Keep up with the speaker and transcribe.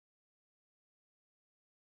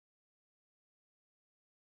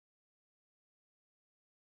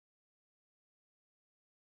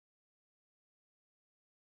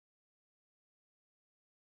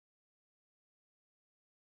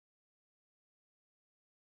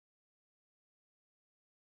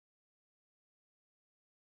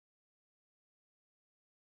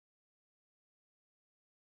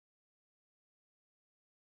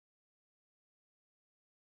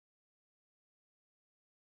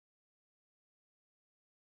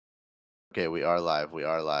Okay, we are live. We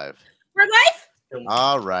are live. We're live?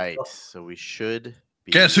 All right. So we should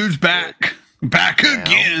be. Guess who's back? Back now.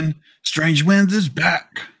 again. Strange Winds is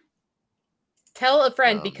back. Tell a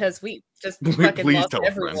friend because we just fucking lost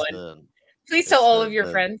everyone. Please tell all of your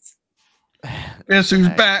friends. Guess who's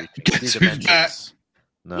back? Guess who's back?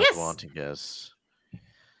 Not wanting guess.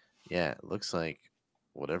 Yeah, it looks like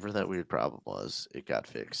whatever that weird problem was, it got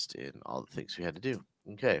fixed in all the things we had to do.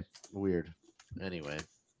 Okay, weird. Anyway,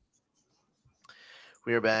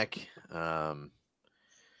 we are back.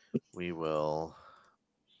 We will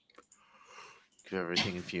give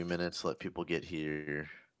everything a few minutes, let people get here,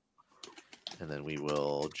 and then we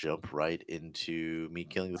will jump right into me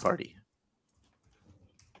killing the party.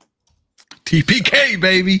 TPK,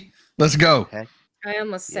 baby. Let's go. Heck, I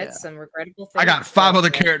almost said some regrettable things. I got 5 other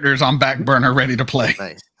characters on back burner ready to play.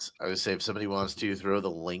 Nice. I would say if somebody wants to throw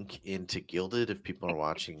the link into Gilded, if people are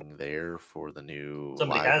watching there for the new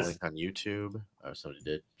live link on YouTube. Oh, somebody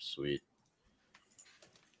did. Sweet.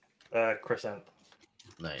 Chris Amp.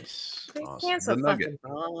 Nice. Awesome. The fucking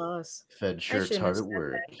boss. Fed shirt's hard at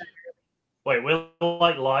work. Wait, we're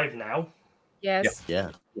like live now? Yes.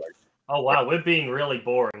 Yeah. Oh wow, we're being really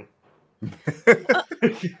boring.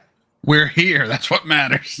 We're here. That's what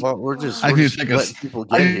matters. Well, we're just. I need to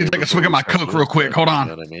take a swig of my Coke real quick. Hold on.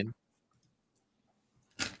 You know what I mean?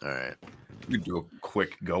 All right. We do a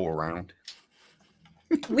quick go around.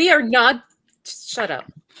 We are not. Shut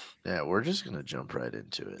up. Yeah, we're just gonna jump right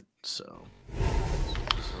into it. So,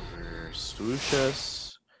 swoosh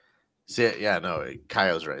us. See, yeah, no,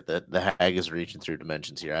 Kaio's right. That the hag is reaching through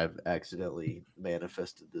dimensions here. I've accidentally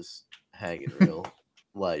manifested this hag in real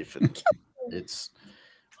life, and it's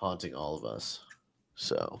haunting all of us.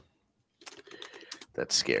 So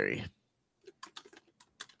that's scary.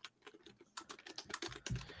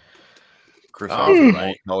 Chris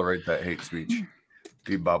won't tolerate that hate speech.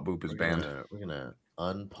 Bebop Boop is banned. We're gonna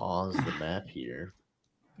unpause the map here.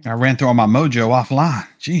 I ran through all my mojo offline.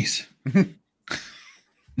 Jeez.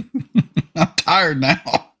 I'm tired now.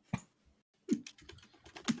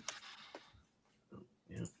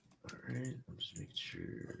 Yep. All right. I'm just making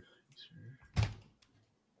sure.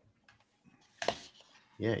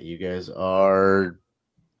 Yeah, you guys are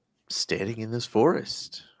standing in this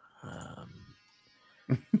forest,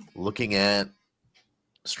 looking at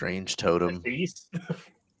strange totem.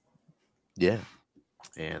 Yeah,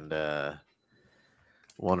 and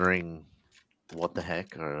wondering what the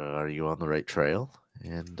heck are you on the right trail,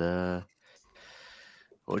 and what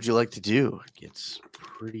would you like to do? It gets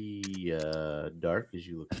pretty dark as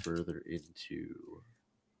you look further into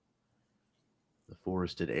the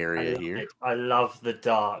forested area here. I love the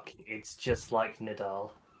dark. It's just like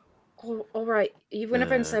Nidal. Oh, all right. You went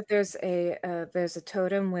over and said there's a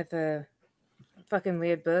totem with a fucking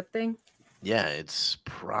weird bird thing. Yeah, it's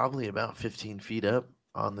probably about 15 feet up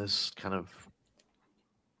on this kind of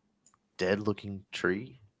dead-looking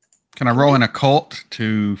tree. Can I roll an occult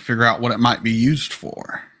to figure out what it might be used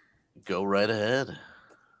for? Go right ahead.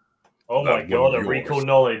 Oh my god, a recall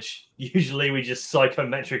knowledge. Usually we just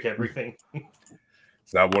psychometric everything.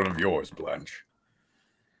 Is that one of yours, Blanche?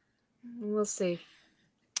 We'll see.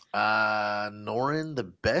 Norin, the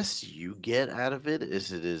best you get out of it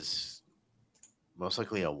is most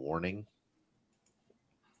likely a warning.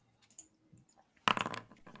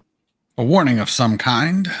 A warning of some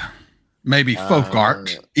kind. Maybe folk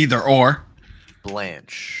art. Either or.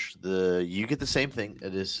 Blanche. You get the same thing.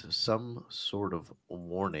 It is some sort of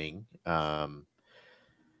warning. How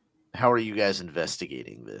are you guys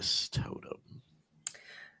investigating this totem?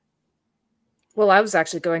 Well, I was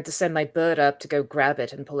actually going to send my bird up to go grab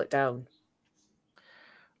it and pull it down.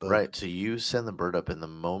 Right, so you send the bird up, and the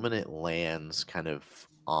moment it lands kind of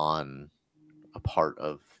on a part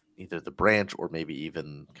of either the branch or maybe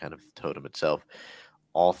even kind of the totem itself,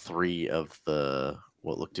 all 3 of the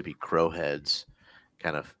what look to be crow heads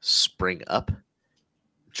kind of spring up,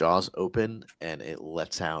 jaws open, and it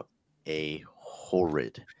lets out a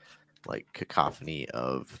horrid, like, cacophony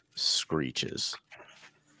of screeches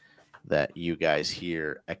that you guys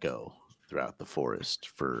hear echo throughout the forest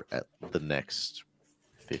for at the next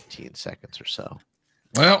 15 seconds or so.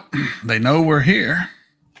 Well, they know we're here.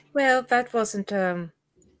 Well, that wasn't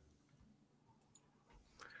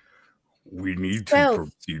We need to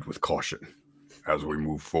proceed with caution as we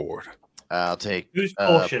move forward. I'll take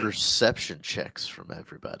perception checks from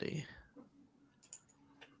everybody.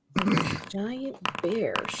 Giant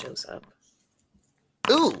bear shows up.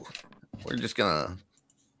 Ooh, we're just gonna.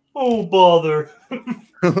 Oh bother!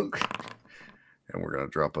 And we're gonna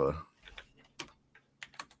drop a.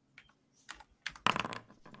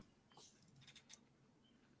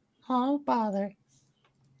 Oh bother!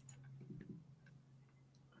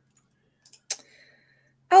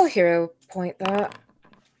 hero point that.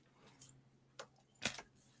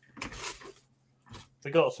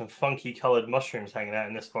 We got some funky coloured mushrooms hanging out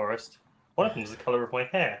in this forest. One of them is the colour of my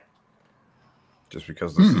hair. Just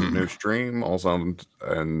because this is a new stream, all sound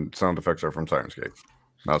and sound effects are from Sirenscape.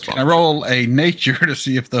 Can I roll a nature to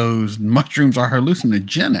see if those mushrooms are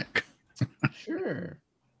hallucinogenic? Sure.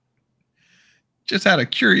 Just out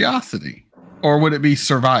of curiosity. Or would it be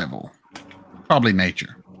survival? Probably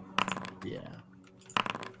nature. Yeah.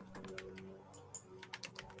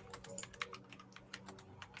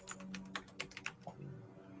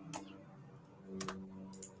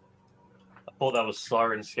 I thought that was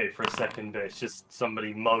Sirenscape for a second, but it's just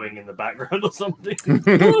somebody mowing in the background or something.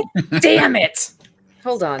 Damn it!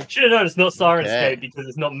 Hold on. Should have known it's not Sirenscape because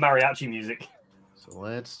it's not mariachi music. So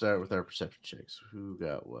let's start with our perception checks. Who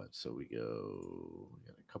got what? So we got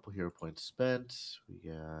a couple hero points spent. We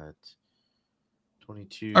got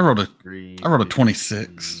 22. I rolled a 15,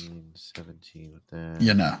 26. 17 with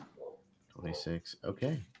that. 26.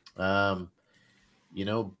 Okay.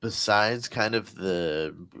 Besides kind of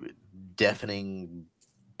the deafening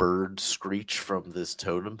bird screech from this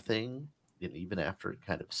totem thing, and even after it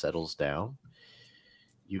kind of settles down,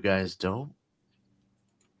 you guys don't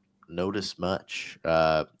notice much.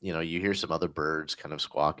 You hear some other birds kind of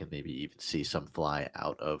squawk and maybe even see some fly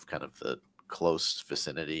out of kind of the close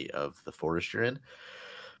vicinity of the forest you're in.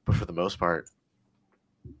 But for the most part,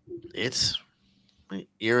 it's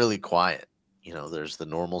eerily quiet. There's the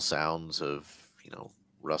normal sounds of,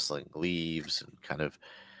 rustling leaves and kind of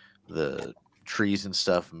the trees and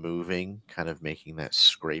stuff moving, kind of making that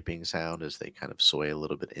scraping sound as they kind of sway a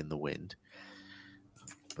little bit in the wind.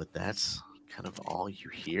 But that's kind of all you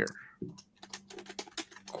hear.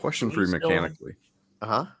 Question for you mechanically.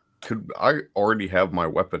 Could I already have my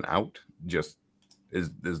weapon out? Just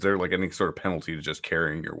is there like any sort of penalty to just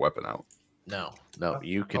carrying your weapon out? No,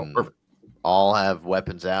 you can all have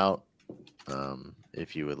weapons out.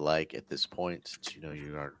 If you would like at this point,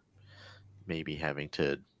 you are maybe having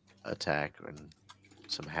to attack and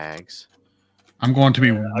some hags. I'm going to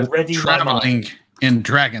be traveling in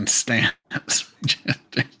dragon stance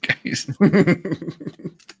just in case.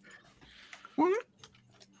 All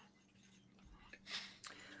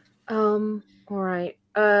right.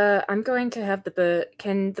 I'm going to have the bird.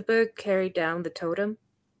 Can the bird carry down the totem?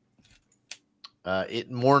 It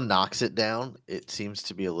more knocks it down. It seems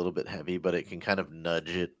to be a little bit heavy, but it can kind of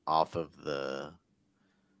nudge it off of the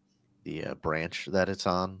branch that it's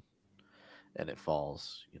on, and it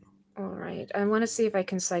falls. All right. I want to see if I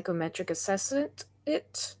can psychometric assess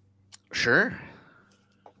it. Sure.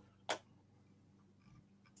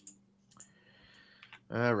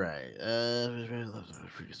 All right.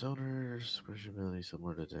 Previous owners, special ability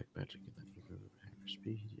similar to detect magic and then improve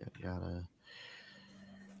speed. Yada yada.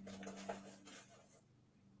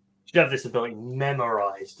 Should have this ability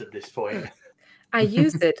memorized at this point. I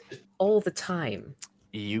use it all the time.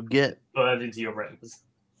 You get burned into your retinas.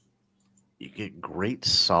 You get great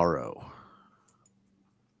sorrow.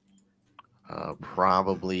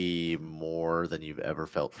 Probably more than you've ever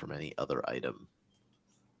felt from any other item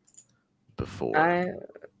before.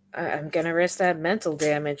 I'm gonna risk that mental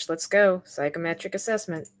damage. Let's go. Psychometric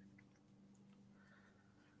assessment.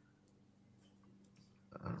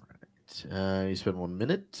 All right. You spend 1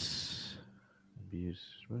 minute.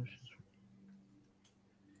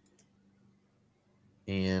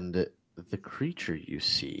 And the creature you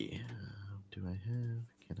see. Do I have?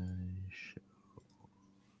 Can I show?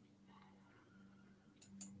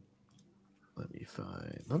 Let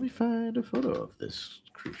me find a photo of this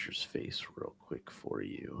creature's face real quick for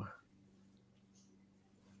you.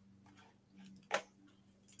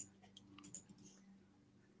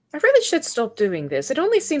 I really should stop doing this. It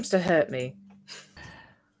only seems to hurt me.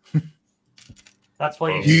 That's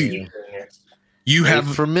why you keep doing it. You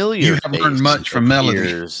have learned much from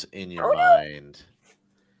Melody. In your mind.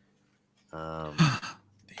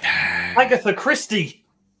 Agatha Christie.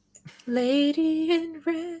 Lady in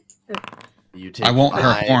red. You take I want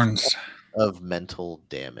her horns of mental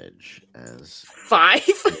damage as 5.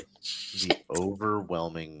 The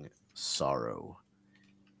overwhelming sorrow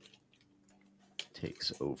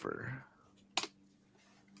takes over.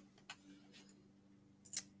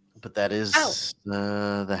 But that is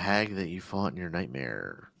the hag that you fought in your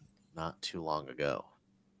nightmare not too long ago.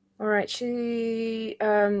 All right, she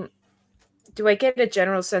do I get a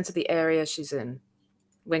general sense of the area she's in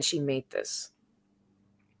when she made this?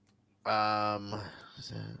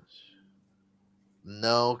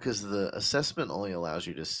 No, because the assessment only allows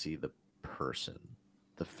you to see the person,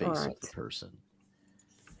 the face of the person.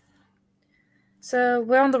 So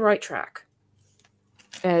we're on the right track.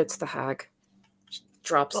 It's the hag.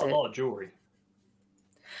 drops Got it. a lot of jewelry.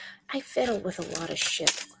 I fiddle with a lot of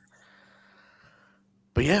shit.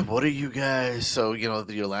 But yeah, what are you guys? So,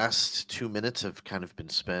 your last 2 minutes have kind of been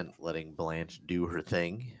spent letting Blanche do her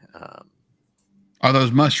thing. Are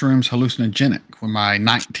those mushrooms hallucinogenic with my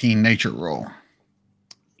 19 nature roll?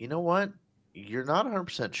 You know what? You're not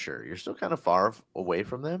 100% sure. You're still kind of far away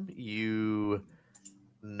from them. You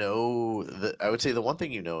know that I would say the one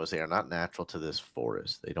thing you know is they are not natural to this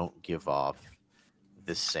forest. They don't give off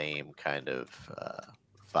the same kind of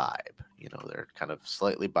vibe. They're kind of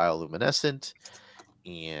slightly bioluminescent,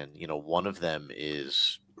 and one of them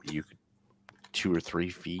is 2 or 3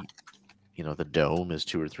 feet. The dome is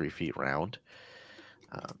 2 or 3 feet round.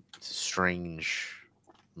 It's a strange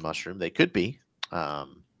mushroom. They could be, but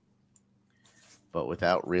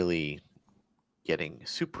without really getting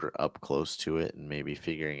super up close to it and maybe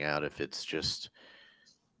figuring out if it's just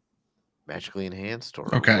magically enhanced or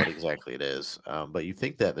what exactly it is. But you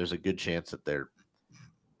think that there's a good chance that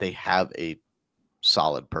they have a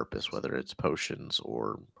solid purpose, whether it's potions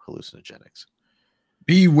or hallucinogenics.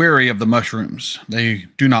 Be wary of the mushrooms. They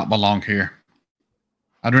do not belong here.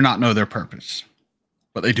 I do not know their purpose,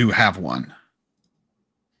 but they do have one.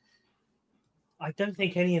 I don't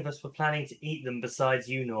think any of us were planning to eat them besides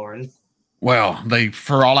you, Norin. Well,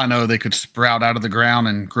 for all I know, they could sprout out of the ground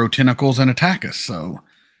and grow tentacles and attack us. So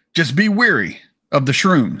just be wary of the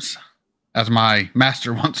shrooms, as my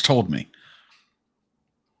master once told me.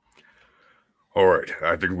 All right,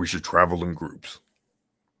 I think we should travel in groups.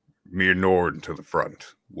 Me and Nord to the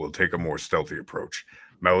front. We'll take a more stealthy approach.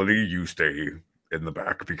 Melody, you stay in the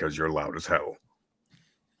back because you're loud as hell.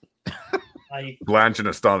 Blanche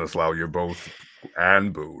and Stanislaw, you're both,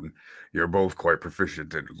 and Boone, you're both quite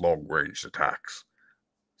proficient in long-range attacks.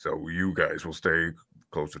 So you guys will stay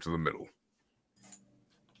closer to the middle.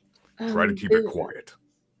 Try to keep it quiet.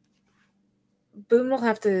 Boone will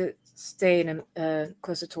have to stay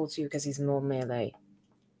closer towards you because he's more melee.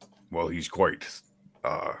 Well, he's quite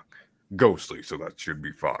ghostly, so that should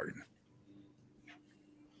be fine.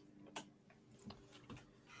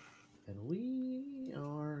 And we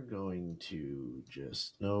are going to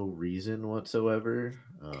just no reason whatsoever.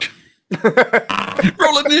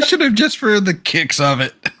 Roll initiative just for the kicks of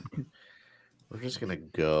it. We're just going to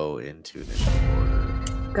go into initiative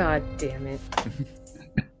order. God damn it.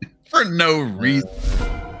 For no reason.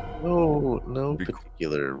 No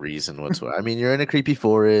particular reason whatsoever. I mean, you're in a creepy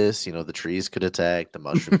forest. The trees could attack, the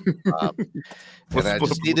mushrooms could pop. And I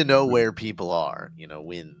just need to know where people are,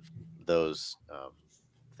 when those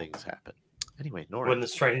things happen. Anyway, Nora. When the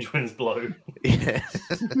strange winds blow. Yeah.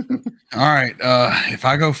 All right. If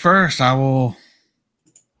I go first, I will.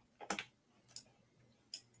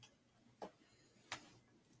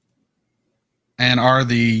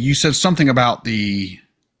 And you said something about the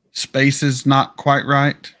spaces not quite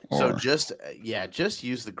right? So just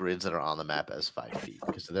use the grids that are on the map as 5 feet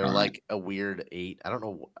because they're like a weird 8. I don't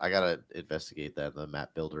know. I gotta investigate that. The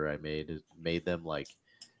map builder I made them like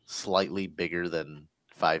slightly bigger than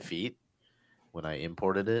 5 feet when I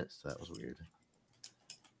imported it. So that was weird.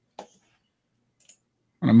 I'm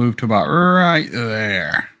gonna move to about right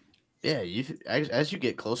there. Yeah, as you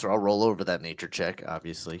get closer, I'll roll over that nature check.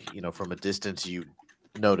 Obviously, from a distance, you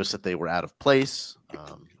notice that they were out of place,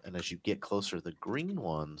 and as you get closer, the green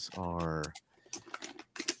ones are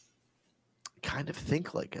kind of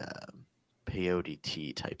think like a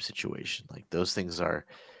peyote type situation. Like those things are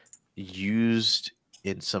used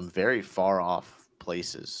in some very far off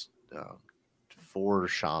places for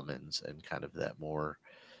shamans and kind of that more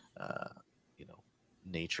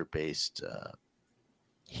nature based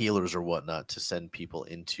healers or whatnot to send people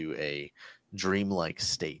into a dreamlike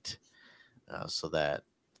state. So that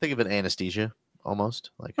think of an anesthesia almost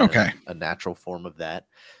like a natural form of that.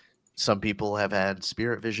 Some people have had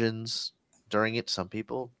spirit visions during it. Some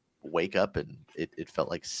people wake up and it felt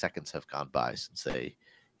like seconds have gone by since they,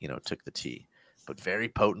 took the tea. But very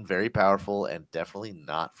potent, very powerful, and definitely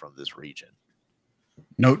not from this region.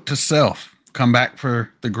 Note to self: come back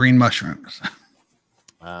for the green mushrooms.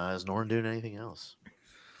 Is Norin doing anything else?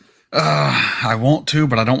 I want to,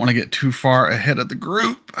 but I don't want to get too far ahead of the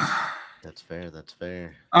group. That's fair. That's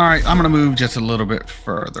fair. All right, I'm going to move just a little bit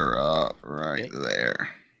further up right there.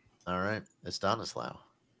 All right. It's Stanislaw.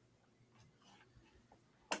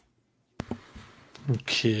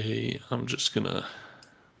 Okay, I'm just going to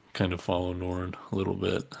kind of follow Norin a little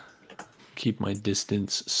bit. Keep my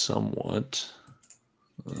distance somewhat.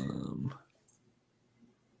 I'm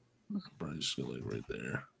probably just going to lay right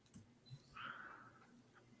there.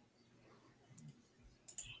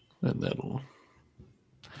 And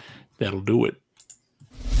that'll do it.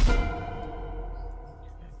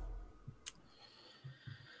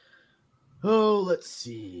 Oh, let's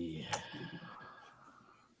see.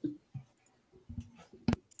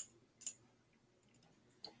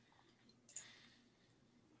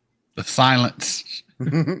 The silence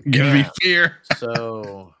gives me fear.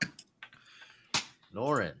 So,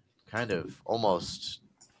 Norin, kind of almost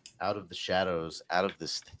out of the shadows, out of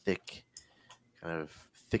this thick kind of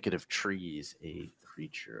thicket of trees, a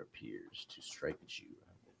creature appears to strike at you.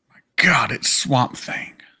 God, it's Swamp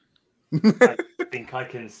Thing. I think I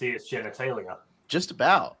can see its genitalia. Just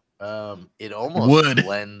about. It almost Wood.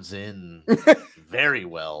 blends in very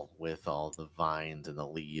well with all the vines and the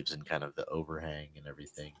leaves and kind of the overhang and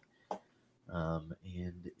everything. And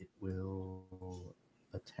it will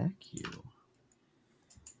attack you.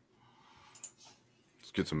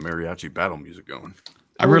 Let's get some mariachi battle music going.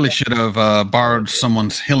 I really should have borrowed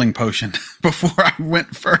someone's healing potion before I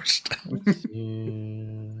went first.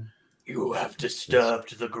 You have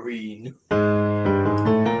disturbed the green. All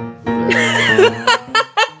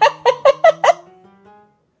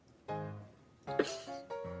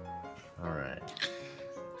right.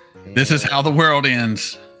 This is how the world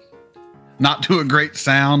ends. Not to a great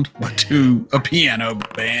sound, but to a piano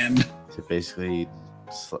band. So basically,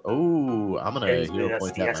 I'm gonna hero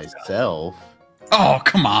point that myself. Oh,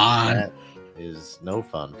 come on. That is no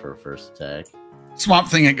fun for a first attack. Swamp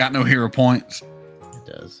Thing ain't got no hero points. It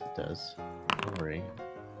does. Don't worry.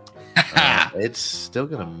 It's still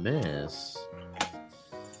gonna miss.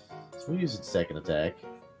 So we'll use its second attack.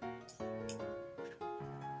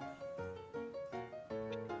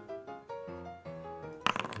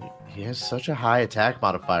 He has such a high attack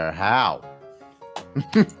modifier. How?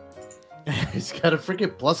 He's got a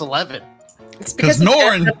freaking plus 11. It's because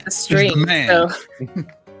Norin up the stream, is the man. So.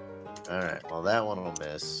 All right. Well, that one will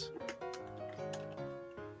miss.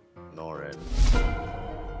 Norin.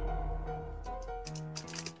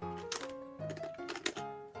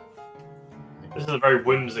 This is a very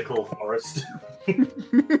whimsical forest.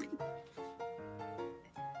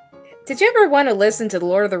 Did you ever want to listen to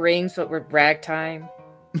Lord of the Rings but with ragtime?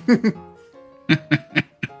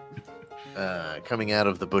 Coming out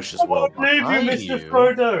of the bush as well. Leave you, Mr.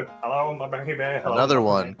 Frodo. Hello, my baby bear. Hello, Another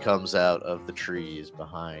one comes out of the trees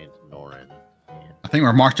behind Norin. I think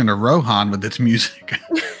we're marching to Rohan with this music.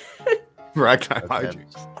 Ragtime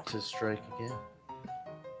Attempt to strike again.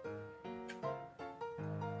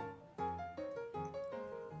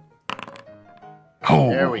 Oh,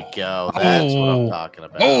 There we go. That's what I'm talking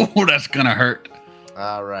about. Oh, that's gonna hurt.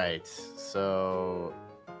 All right. So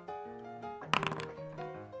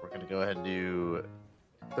we're going to go ahead and do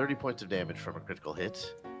 30 points of damage from a critical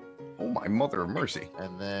hit. Oh, my mother of mercy.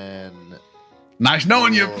 And then Nice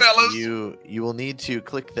knowing you, will- fellas. You will need to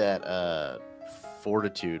click that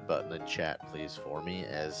fortitude button in chat, please, for me.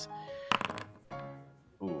 As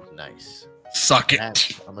ooh, nice. Suck it.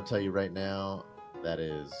 I'm gonna tell you right now, that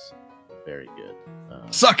is very good.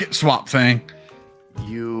 Suck it, Swamp Thing.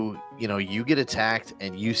 You get attacked,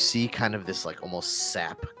 and you see kind of this like almost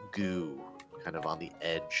sap goo, kind of on the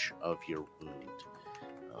edge of your wound.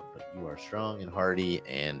 But you are strong and hardy,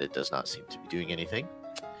 and it does not seem to be doing anything.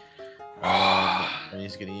 And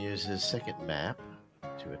he's going to use his second map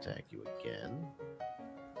to attack you again.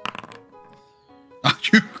 Are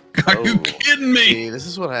you kidding me? See, this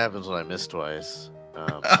is what happens when I miss twice.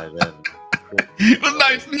 I then It was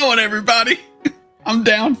nice knowing everybody. I'm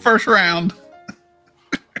down first round.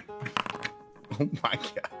 Oh my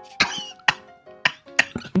gosh.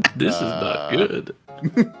 This is not good.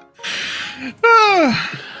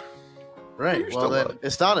 Right. You're Well, still then,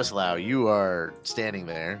 up. Stanislaw, you are standing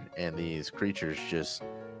there, and these creatures just.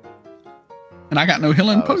 And I got no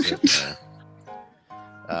healing Oh, is it? potions.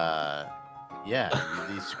 Yeah,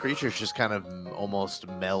 these creatures just kind of almost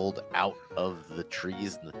meld out of the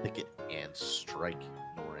trees in the thicket and strike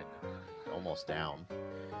Norin almost down.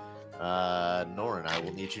 Norin, I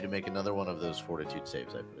will need you to make another one of those fortitude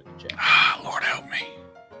saves I put in the chat. Lord help me.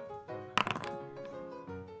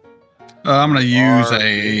 I'm going to use Are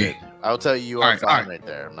a... good. I'll tell you, you are All right, fine all right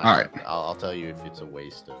there. I'm not all right. I'll tell you if it's a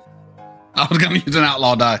waste of. I was going to use an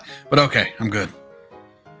outlaw die, but okay, I'm good.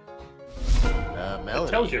 It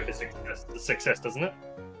Melody. tells you if it's a success, doesn't it?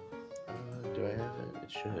 Do I have it?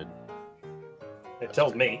 It should. It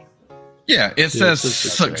tells me. Yeah, it Yeah, says it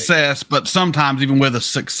says success, but sometimes even with a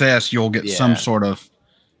success, you'll get some Yeah. sort of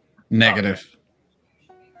negative.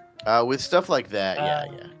 With stuff like that,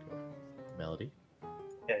 yeah. Melody.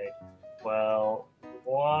 Okay. Well,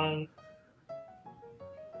 1,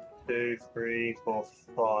 2, 3, 4,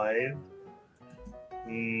 5.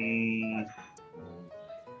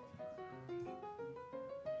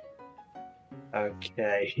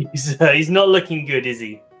 Okay, he's not looking good, is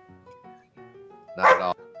he? Not at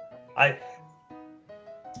all.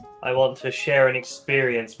 I want to share an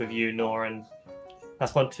experience with you, Norin. I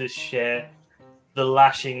want to share the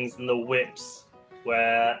lashings and the whips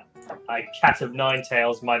where I cat of nine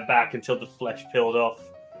tails my back until the flesh peeled off,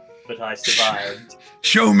 but I survived.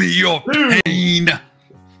 Show me your pain.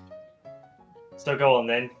 So go on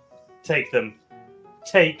then. Take them.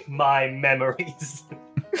 Take my memories.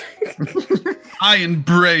 I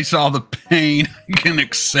embrace all the pain I can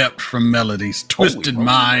accept from Melody's twisted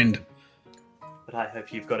mind. But I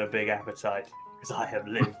hope you've got a big appetite, because I have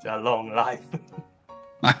lived a long life.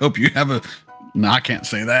 I hope you have a... No, I can't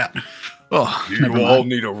say that. Oh, You all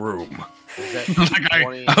need a room. Like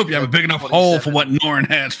I hope you have a big enough hole for what Norin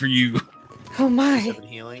has for you. Oh my. 7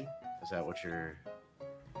 healing? Is that what you're...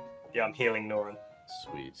 Yeah, I'm healing Norin.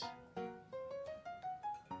 Sweet.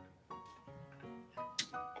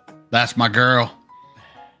 That's my girl.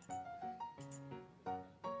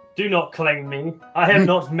 Do not claim me. I am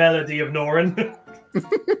not Melody of Norin.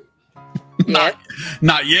 Yeah.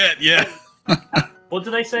 Not yet, yeah. What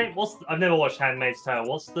do they say? I've never watched Handmaid's Tale.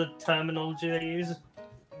 What's the terminology they use?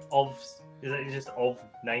 Is it just of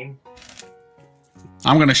name?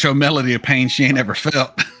 I'm going to show Melody a pain she ain't ever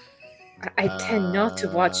felt. I tend not to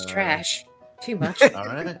watch trash too much. All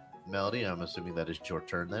right. Melody, I'm assuming that is your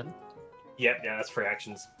turn then. Yep, yeah, that's free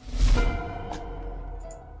actions.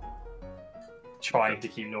 Trying to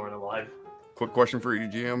keep Norin alive. Quick question for you,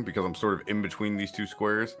 GM, because I'm sort of in between these two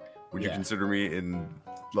squares. Would you Yeah. consider me in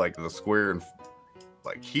like the square and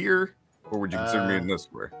like here, or would you consider me in this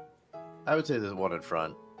square? I would say there's one in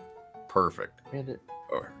front. Perfect. And it...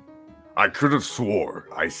 Oh. I could have swore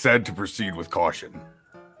I said to proceed with caution.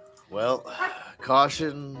 Well,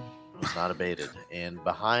 caution was not abated, and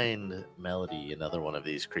behind Melody, another one of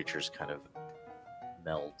these creatures kind of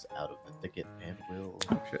melds out of the thicket and will...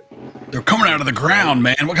 Oh, shit. They're coming out of the ground,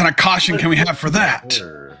 man. What kind of caution can we have for that?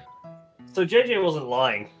 Sure. So JJ wasn't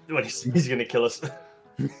lying when he's going to kill us.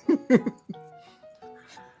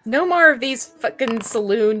 No more of these fucking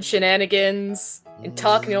saloon shenanigans and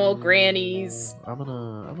talking to old grannies. I'm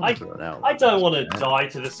gonna throw it out. I don't want to die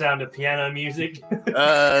to the sound of piano music.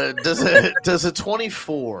 Does a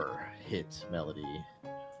 24 hit, Melody?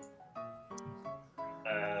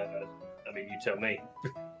 I mean, you tell me.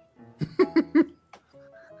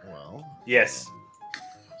 Well, Yes. I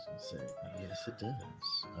was gonna say, yes, it does.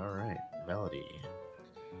 All right, Melody.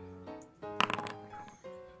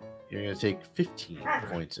 You're going to take 15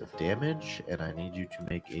 points of damage, and I need you to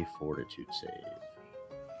make a fortitude save.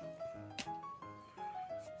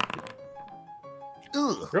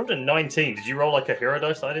 Ugh. You rolled a 19. Did you roll like a hero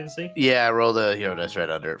dice I didn't see? Yeah, I rolled a hero dice right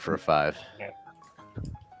under it for a 5.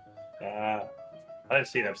 I didn't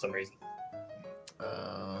see that for some reason.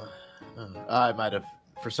 I might have.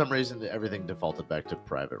 For some reason, everything defaulted back to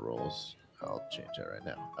private rolls. I'll change that right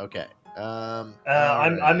now. Okay. I'm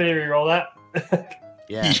going to re-roll that.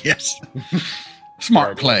 Yeah. Yes.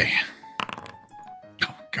 Smart play.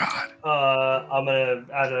 Oh, God. I'm going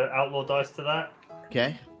to add an outlaw dice to that.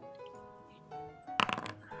 Okay.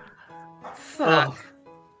 Fuck.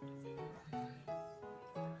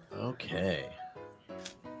 Okay.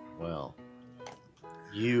 Well,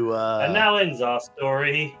 you. And now ends our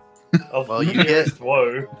story of Well, you nearest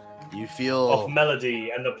woe You feel. of Melody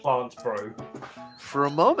and the plant bro. For a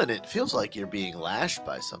moment, it feels like you're being lashed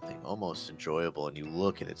by something almost enjoyable, and you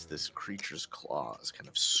look, and it's this creature's claws kind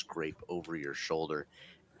of scrape over your shoulder,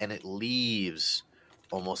 and it leaves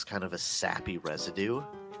almost kind of a sappy residue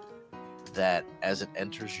that, as it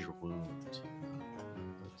enters your wound,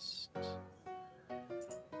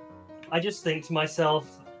 I just think to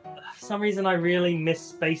myself, for some reason I really miss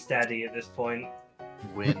Space Daddy at this point.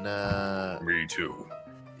 when Me too.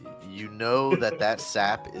 you know that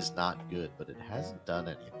sap is not good, but it hasn't done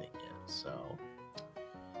anything yet, so.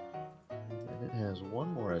 And it has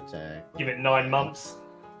one more attack. Give it 9 months.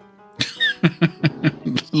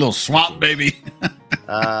 Little swamp baby.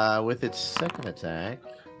 With its second attack.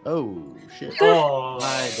 Oh shit! Oh,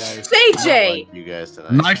 My dice CJ! don't like you guys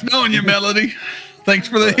tonight. Nice knowing you, Melody. Thanks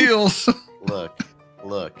for the heals. Look.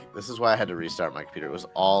 This is why I had to restart my computer. It was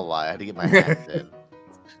all lie. I had to get my hacks in.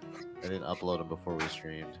 I didn't upload them before we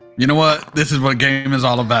streamed. You know what? This is what game is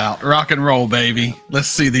all about. Rock and roll, baby. Let's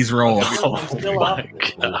see these rolls. I'm still up.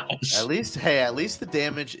 Gosh. At least the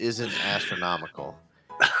damage isn't astronomical.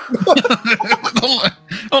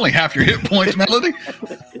 Only half your hit points, Melody.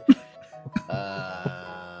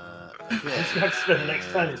 I'm just going to spend the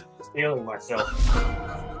next turn stealing myself.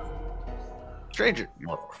 Stranger.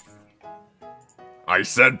 I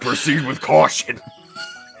said proceed with caution.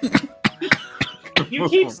 You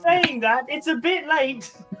keep saying that. It's a bit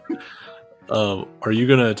late. Are you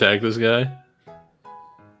gonna attack this guy?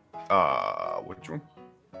 Which one?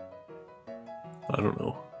 I don't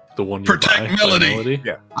know. The one you Protect buy by Melody.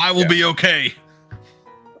 Yeah. I will Yeah. be okay.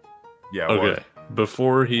 Yeah. Okay.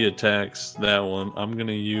 Before he attacks that one, I'm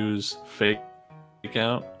gonna use fake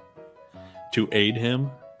out to aid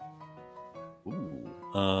him. Ooh.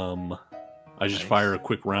 I just Nice. fire a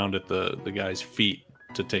quick round at the guy's feet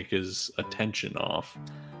to take his attention off.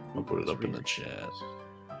 I'll put it up in the chat.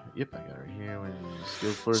 Yep, I got it right here. When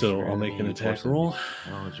skill first, So I'll make an attack roll.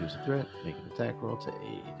 Knowledge use a threat. Make an attack roll to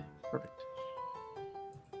aid. Perfect.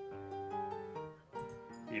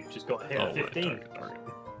 You've just got hit Oh, at right, 15, target.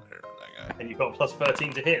 There, that and you've got plus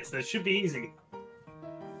 13 to hit, so it should be easy.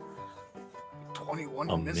 21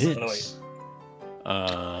 guy. A misses. miss.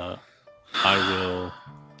 I will.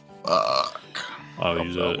 Fuck. I'll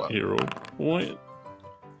use a wow. hero point.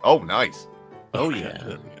 Oh, nice. Oh, Okay, yeah.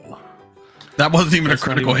 there we go. That wasn't even That's a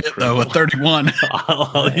not critical even hit, though, a critical. 31.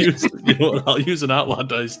 I'll use. You know what? I'll use an outlaw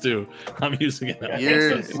dice too. I'm using it. Yeah.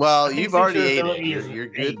 You're Excellent. well. I think You've since already your aided. ability is You're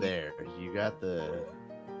good aid. there. You got the.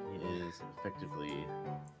 He is effectively.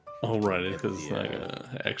 Oh right, Get because the, I'm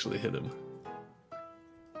gonna actually hit him.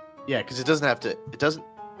 Yeah, because it doesn't have to. It doesn't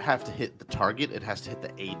have to hit the target. It has to hit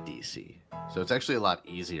the aid DC. So it's actually a lot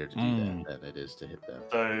easier to do that than it is to hit them.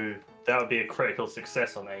 So that would be a critical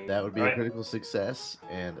success on aid. That would be right? a critical success,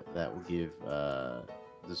 and that will give the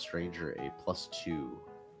stranger a +2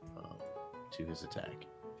 to his attack.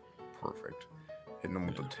 Perfect. Hitting him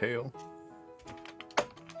with the tail.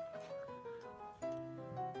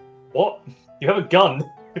 What? You have a gun?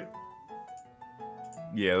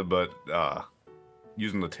 Yeah, but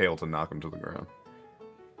using the tail to knock him to the ground.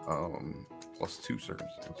 +2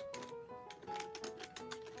 circumstance.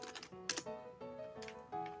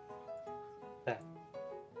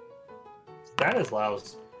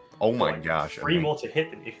 Stanislaus. Oh my like, gosh. 3 more to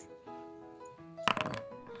hit than you.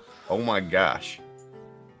 Oh my gosh.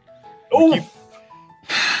 Oh! keep-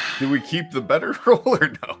 Do we keep the better roll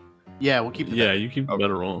or no? Yeah, we'll keep. Yeah, you keep the Okay.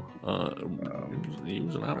 better roll.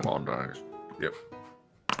 Use an outlaw dice. Yep.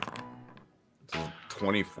 So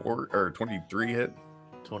 24 or 23 hit.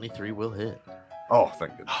 23 will hit. Oh,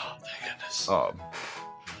 thank goodness. Oh, thank goodness.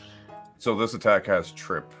 So this attack has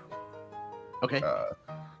trip. Okay.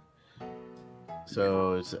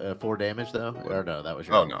 So it's 4 damage though, or no? That was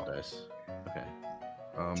your Oh, outlaw no. dice. Okay.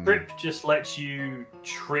 Trip just lets you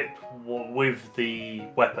trip with the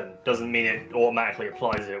weapon. Doesn't mean it automatically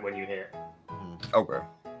applies it when you hit. Mhm. Okay.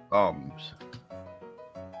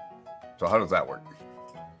 So how does that work?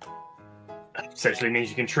 Essentially means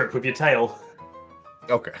you can trip with your tail.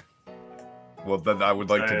 Okay. Well, then I would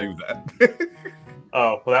like to do that.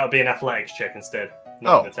 Oh, well, that would be an athletics check instead,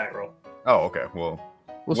 not an attack roll. Oh, okay. Well,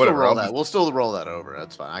 We'll Whatever, still roll I'll that. just- We'll still roll that over.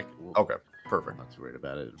 That's fine. okay. I'm Perfect. not too worried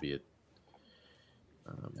about it. It'll be it.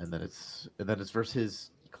 And then it's versus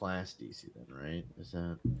his class DC then, right? Is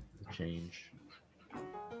that the change?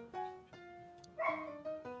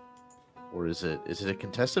 Or is it a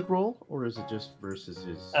contested roll, or is it just versus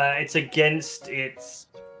his? It's against its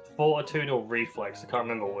fortitude or reflex. I can't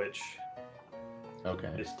remember which.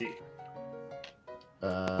 Okay. Just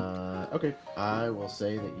Okay. I will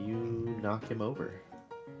say that you knock him over.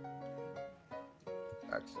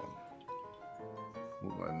 Excellent.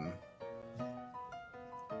 Well, then-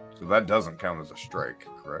 So that doesn't count as a strike,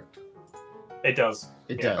 correct? It does.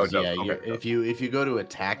 It Yeah. does. Oh, it Yeah. does. You, Okay. if you go to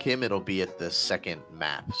attack him, it'll be at the second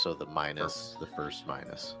map, so the minus, the first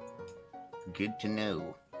minus. Good to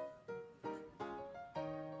know.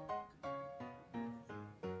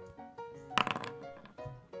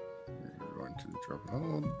 You're going to drop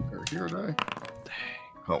home or here die.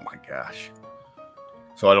 Oh my gosh.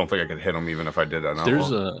 So I don't think I could hit him even if I did that.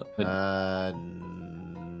 There's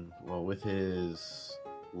Well, with his,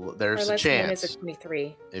 Our there's a last one is chance a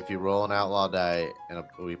 23. if you roll an outlaw die and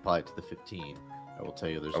we apply it to the 15. I will tell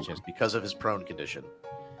you there's a Okay. chance because of his prone condition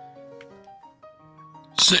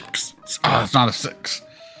 6. Ah, it's not a 6.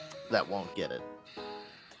 that won't get it.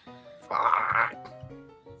 Fuck.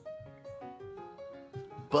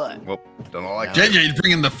 But Well, done all I Now- can. JJ's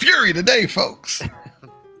bringing the fury today, folks.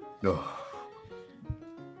 Ugh.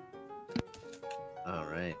 all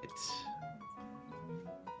right.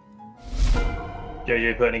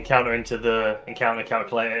 JJ put an encounter into the encounter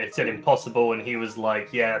calculator. It said impossible, and he was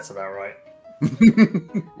like, "Yeah, that's about right."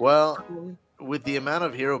 Well, with the amount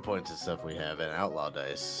of hero points and stuff we have and outlaw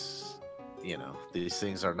dice, you know, these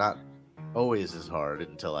things are not always as hard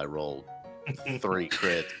until I roll 3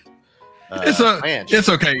 crit. Man, It's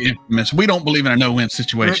okay, Infamous. We don't believe in a no-win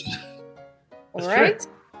situation. That's All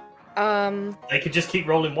right. They could just keep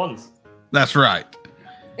rolling ones. That's right.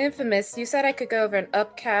 Infamous, you said I could go over and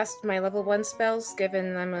upcast my level 1 spells,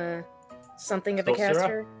 given I'm a something of a Sorcerer?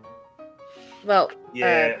 caster. Well,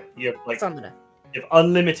 Yeah, you're like summoner. You have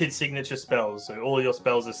unlimited signature spells, so all your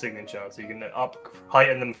spells are signature, so you can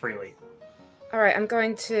heighten them freely. All right, I'm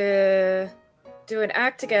going to do an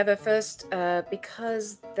act together first,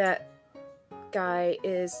 because that guy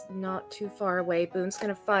is not too far away. Boone's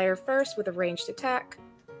gonna fire first with a ranged attack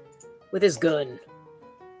with his gun.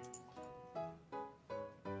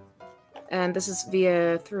 And this is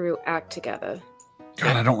through act together.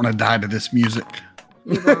 God, I don't want to die to this music.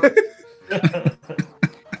 You won't.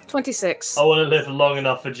 26. I want to live long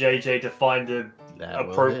enough for JJ to find the That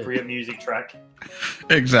will appropriate hit. music track.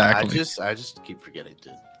 Exactly. I just keep forgetting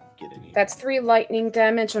to get in here. That's 3 lightning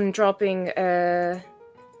damage. I'm dropping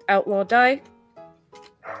outlaw die.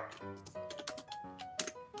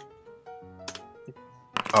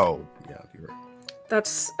 Oh, yeah, you're right.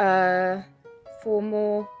 That's 4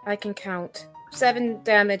 more. I can count. 7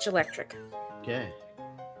 damage electric. Okay.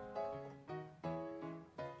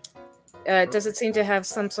 Does it seem to have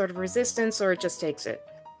some sort of resistance, or it just takes it?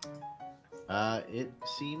 It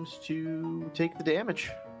seems to take the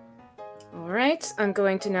damage. Alright, I'm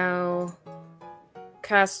going to now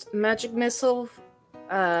cast Magic Missile.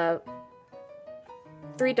 3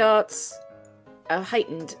 dots,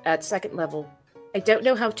 heightened at 2nd level. I don't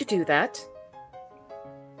know how to do that.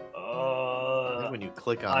 I think when you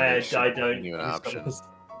click on I it, it should don't. give you an option.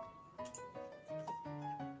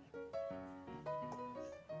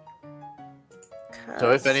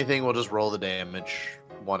 So if anything, we'll just roll the damage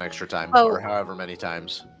 1 extra time, Oh. or however many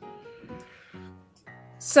times.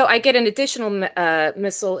 So I get an additional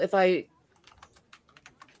missile if I...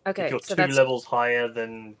 Okay, If you're so 2 that's... levels higher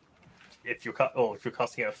than if you're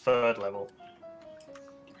casting at a 3rd level.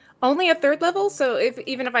 Only a 3rd level? So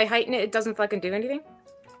even if I heighten it, it doesn't fucking do anything?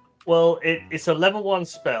 Well, it's a level 1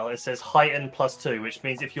 spell. It says heighten +2, which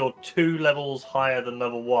means if you're 2 levels higher than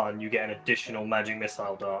level 1, you get an additional magic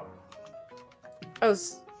missile dart. Oh,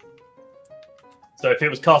 So if it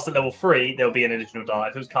was cast at level 3, there would be an additional dart.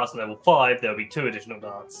 If it was cast at level 5, there would be 2 additional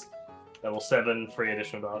darts. Level 7, 3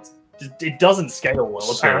 additional darts. It doesn't scale well,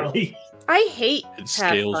 So- apparently. I hate It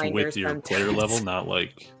scales with Pathfinders your sometimes. player level, not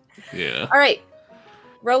like, yeah. All right,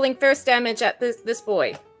 rolling first damage at this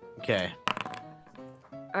boy. Okay.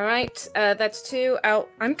 All right, that's 2 out.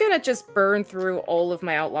 I'm gonna just burn through all of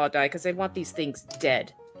my outlaw die because I want these things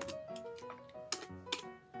dead.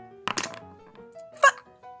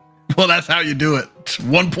 Well, that's how you do it.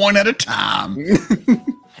 1 point at a time.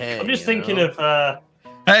 Hey, I'm just you thinking know, of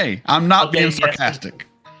Hey, I'm not Okay, being yes. sarcastic.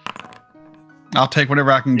 I'll take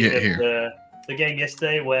whatever I can get here. the game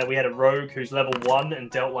yesterday where we had a rogue who's level 1 and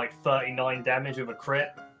dealt like 39 damage with a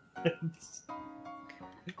crit. All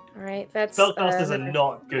right, that's... Spellcasters are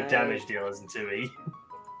not good nine. damage dealers in 2E.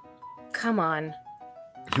 Come on.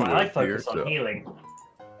 You I will focus hear on healing.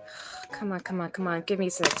 Come on. Give me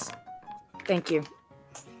 6. Thank you.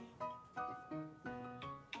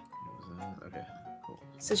 Okay, cool.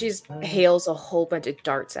 So she's hails a whole bunch of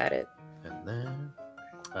darts at it. And then,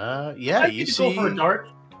 yeah, I you could go for a see dart.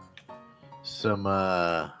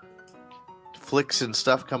 some flicks and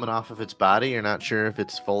stuff coming off of its body. You're not sure if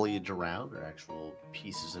it's foliage around or actual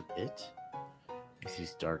pieces of it. As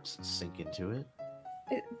these darts sink into it.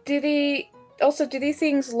 Do these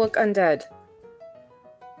things look undead?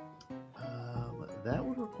 That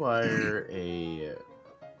would require a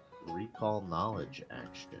recall knowledge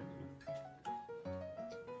action.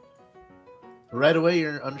 Right away,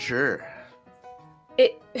 you're unsure.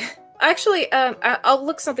 It actually, I'll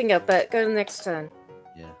look something up, but go to the next turn.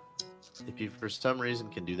 Yeah. If you, for some reason,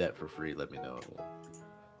 can do that for free, let me know.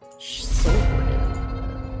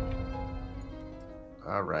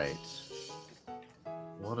 All right.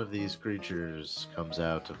 One of these creatures comes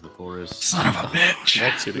out of the forest. Son of a bitch.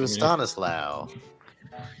 Next to Kidding me. Stanislaw.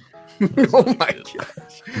 Oh my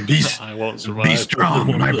god. Be, I won't survive. be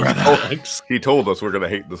strong, my brother. Oh, he told us we're gonna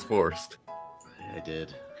hate this forest. I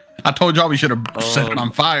did. I told y'all we should have set it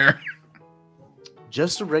on fire.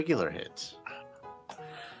 Just a regular hit.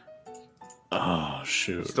 Oh,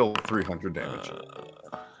 shoot. Still 300 damage.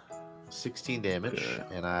 16 damage, Okay.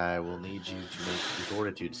 and I will need you to make the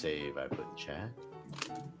fortitude save I put in chat.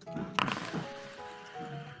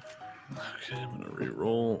 Okay, I'm gonna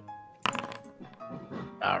re-roll.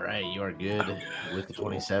 All right, you are good with the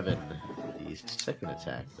 27. The second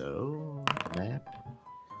attack, though, map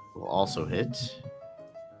will also hit.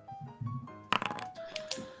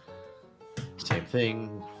 Same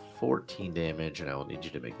thing, 14 damage, and I will need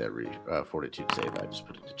you to make that fortitude save. I just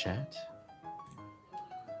put it to chat.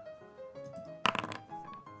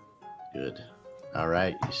 Good. All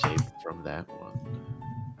right, you saved from that one.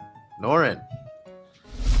 Norin.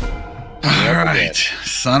 All right.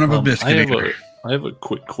 Son of a biscuit. I have a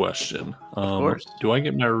quick question. Of course. Do I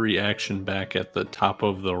get my reaction back at the top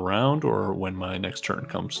of the round or when my next turn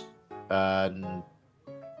comes?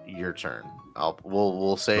 Your turn.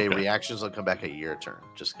 We'll say Okay. reactions will come back at your turn,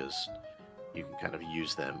 just because you can kind of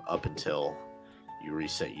use them up until you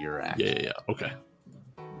reset your action. Yeah. Okay.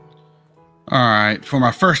 All right. For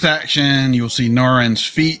my first action, you'll see Norin's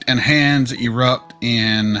feet and hands erupt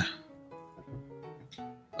in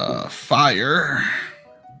fire.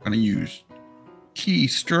 I'm going to use Key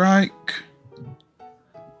Strike.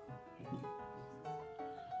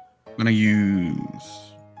 I'm going to use...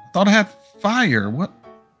 I thought I had fire. What?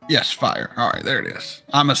 Yes, fire. All right, there it is.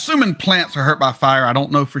 I'm assuming plants are hurt by fire. I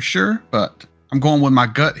don't know for sure, but I'm going with my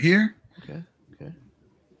gut here. Okay.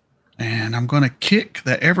 And I'm going to kick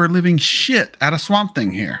the ever-living shit out of Swamp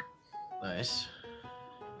Thing here. Nice.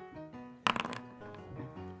 I'm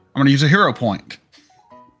going to use a hero point.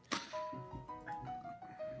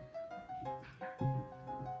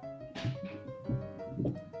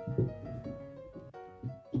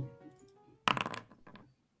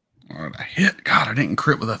 All right, I hit. God, I didn't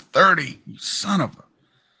crit with a 30. You son of a...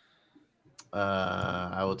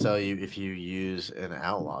 I will tell you, if you use an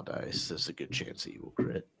outlaw dice, there's a good chance that you will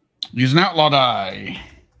crit. Use an outlaw die.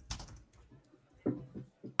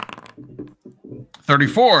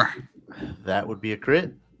 34. That would be a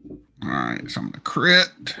crit. All right, so I'm going to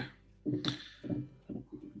crit.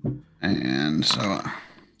 And so I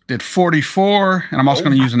did 44. And I'm also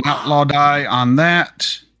going to use an outlaw die on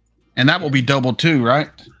that. And that will be double too, right?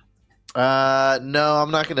 No,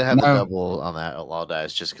 I'm not going to have the No. double on that outlaw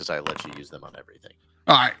dice just because I let you use them on everything.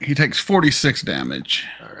 All right, he takes 46 damage.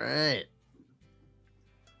 All right.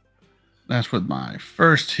 That's with my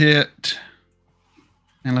first hit.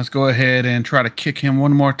 And let's go ahead and try to kick him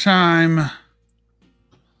one more time.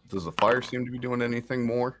 Does the fire seem to be doing anything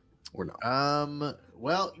more or not?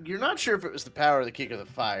 Well, you're not sure if it was the power of the kick or the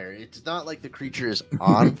fire. It's not like the creature is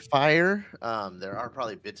on fire. There are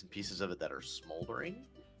probably bits and pieces of it that are smoldering.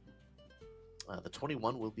 The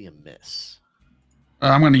 21 will be a miss.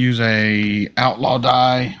 I'm going to use a outlaw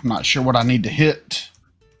die. I'm not sure what I need to hit.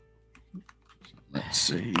 Let's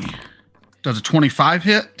see. Does a 25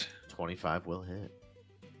 hit? 25 will hit.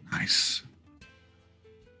 Nice.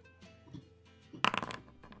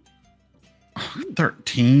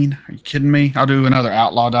 13. Are you kidding me? I'll do another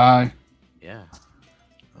outlaw die. Yeah.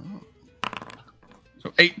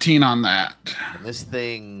 So 18 on that. And this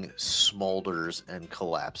thing smolders and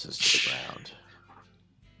collapses to the ground.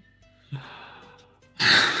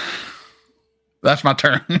 That's my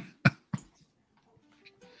turn.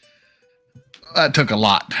 That took a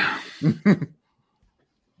lot.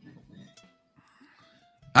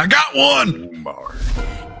 I got one. Umar.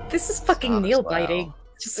 This is fucking Honest, nail wow. biting.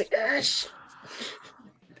 Just like, gosh.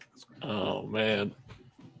 Oh man.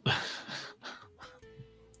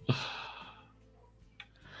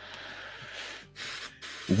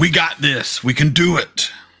 We got this. We can do it.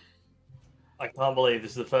 I can't believe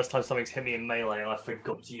this is the first time something's hit me in melee and I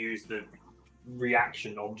forgot to use the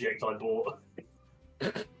reaction object I bought.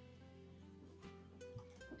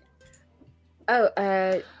 Oh,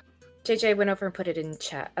 JJ went over and put it in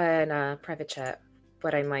chat, in private chat,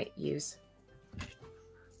 what I might use.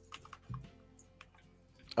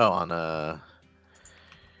 Oh, on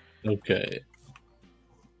Okay.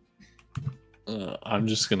 I'm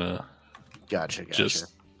just gonna Gotcha.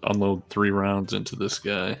 just unload 3 rounds into this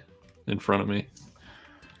guy in front of me.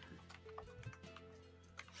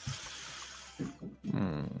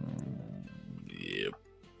 Yep.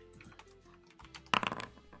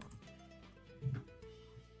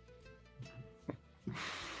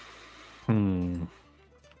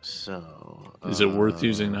 So, Is it worth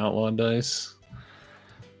using outlaw dice?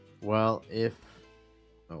 Well, if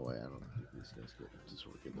wait, I don't know if these guys get this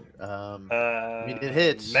working there. I mean, it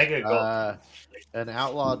hits. Mega gold. An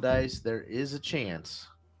outlaw dice. There is a chance.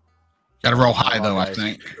 Got to roll high, Outlaw though, I dice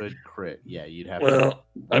think. could crit. Yeah, you'd have. to Well,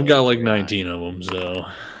 I've got like 19 of them, so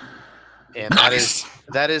and that is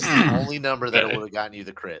the only number that would have gotten you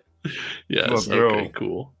the crit. yes. Let's go. Okay,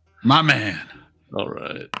 cool. My man. All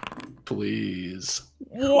right, please.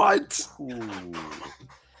 What? Ooh.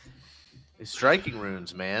 It's striking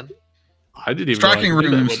runes, man. I didn't even Striking know I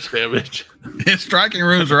did that runes. much damage. His striking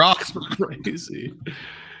runes are awesome. Crazy.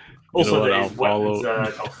 Also, what, that I'll his weapons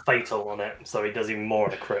follow- got fatal on it, so he does even more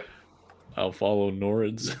on a crit. I'll follow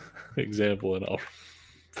Norid's example and I'll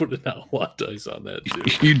put an outlaw dice on that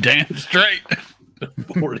too. You damn straight.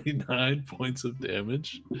 49 points of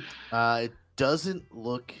damage. It doesn't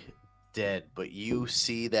look dead, but you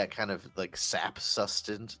see that kind of like sap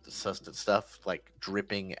sustenance stuff like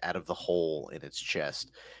dripping out of the hole in its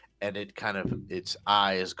chest and it kind of its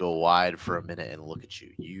eyes go wide for a minute and look at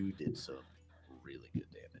you. You did some really good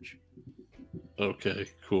damage. Okay,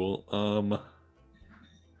 cool. I'm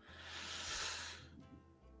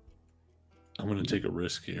gonna take a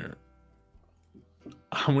risk here.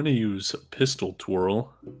 I'm gonna use pistol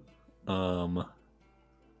twirl. I'm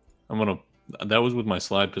gonna. That was with my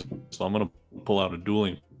slide pistol. So I'm gonna pull out a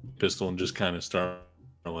dueling pistol and just kind of start,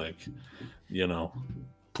 like,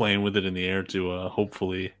 playing with it in the air to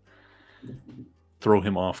hopefully throw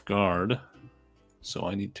him off guard. So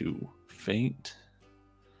I need to feint,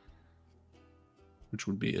 which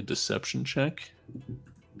would be a deception check,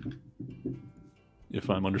 if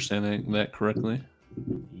I'm understanding that correctly.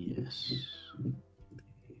 Yes.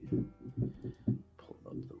 Pull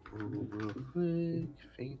up the rule real quick.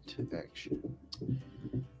 Feint action.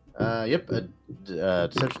 Yep. A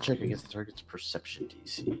deception check against the target's perception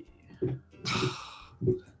DC.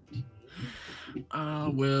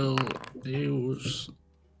 Well, it was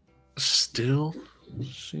still.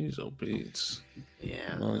 She's obese.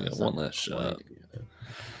 Yeah. I only got one last shot.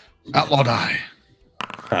 Outlaw die.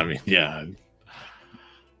 I mean, yeah.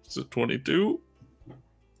 It's a 22.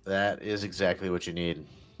 That is exactly what you need.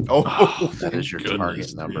 Oh, That is your goodness,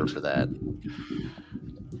 target number dude. for that.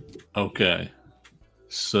 Okay.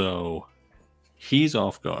 So he's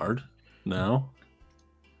off guard now.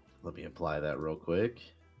 Let me apply that real quick.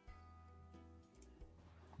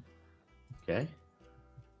 Okay.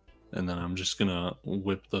 And then I'm just going to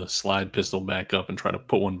whip the slide pistol back up and try to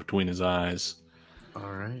put one between his eyes.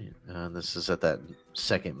 All right. This is at that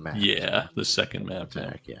second map. Yeah, the second map. Yeah.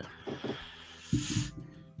 Attack, yeah.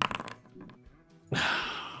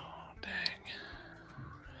 Dang.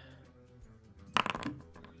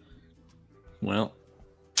 Well,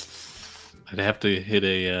 I'd have to hit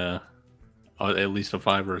at least a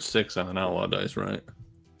 5 or a 6 on an outlaw dice, right?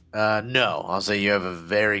 No, I'll say you have a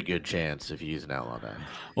very good chance if you use an outlaw die.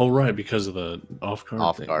 Oh, right, because of the off guard.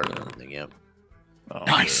 Off thing. guard Yeah. and everything, yep. Oh,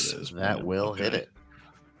 Nice. there it is, That man. will hit Okay. it.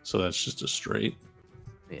 So that's just a straight.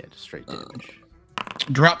 Yeah, just straight damage.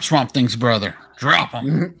 Drop Swamp Things, brother. Drop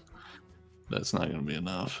them. That's not going to be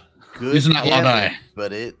enough. Good Use an outlaw damage, die.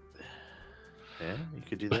 but it... Yeah, you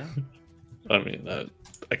could do that. I mean, I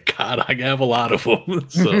have a lot of them.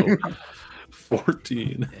 So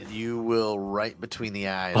 14. And you will right between the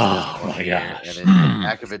eyes. Oh, this one my here, gosh. And the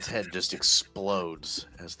back of its head just explodes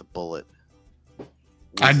as the bullet.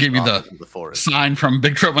 I'd give you whizzes the off into the forest. Sign from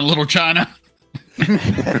Big Trouble in Little China.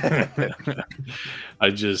 I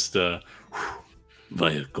just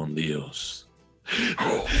vaya con Dios. And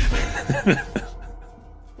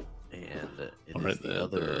it is All right, the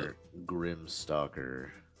other Grim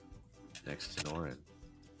Stalker next to Norin,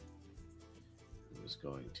 who is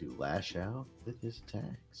going to lash out with his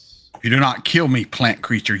attacks. If you do not kill me, plant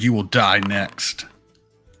creature, you will die next.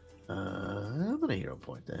 I'm going to hero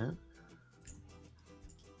point that.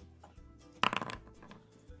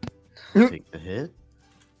 Take the hit.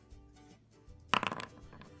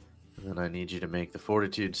 And then I need you to make the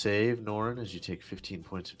fortitude save, Norin, as you take 15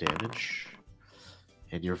 points of damage.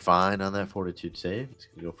 And you're fine on that fortitude save. It's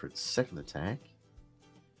going to go for its second attack.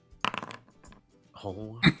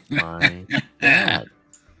 Oh my god.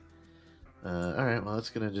 Alright, well, it's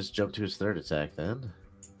going to just jump to its third attack then.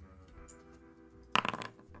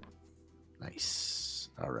 Nice.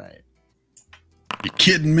 Alright. You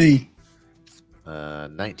kidding me?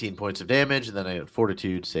 19 points of damage, and then I got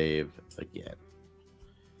fortitude save again.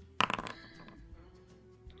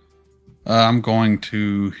 I'm going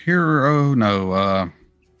to hero. No, I'm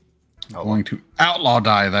going to outlaw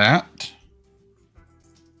die that.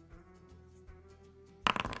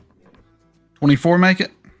 24 make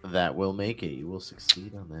it? That will make it. You will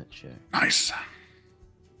succeed on that check. Nice.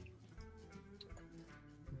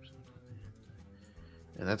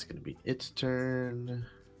 And that's going to be its turn.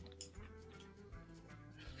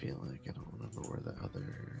 I feel like I don't remember where the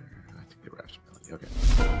other... I think the Raspberry. Okay.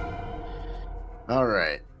 All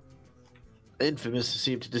right. Infamous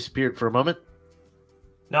seemed to disappear for a moment.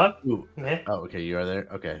 No? Ooh. Meh. Oh, okay. You are there?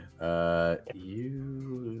 Okay.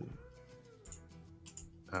 You...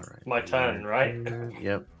 All right. My turn, right?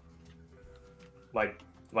 Yep. Am I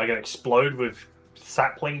going to explode with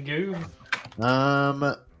sapling goo?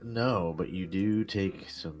 No, but you do take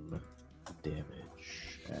some damage.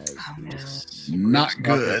 As Oh, no. this Not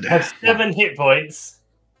good. Has 7 hit points.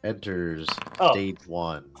 enters Oh. stage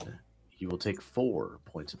 1. You will take 4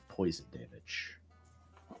 points of poison damage.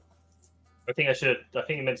 I think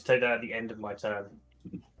you meant to take that at the end of my turn.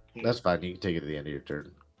 That's fine. You can take it at the end of your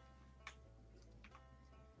turn.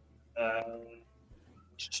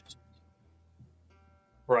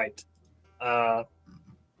 Right.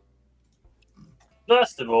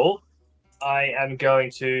 First of all, I am going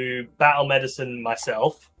to battle medicine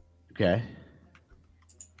myself. Okay.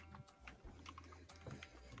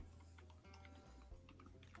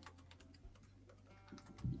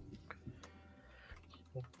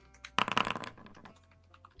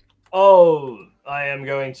 Oh, I am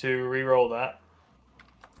going to re-roll that.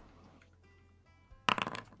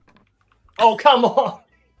 Oh, come on!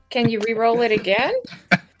 Can you re-roll it again?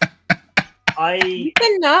 You I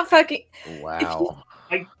cannot fucking. Wow.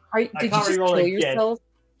 Did I you can't just re-roll kill it again. yourself?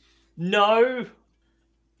 No.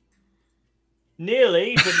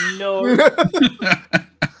 Nearly, but no.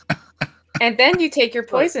 And then you take your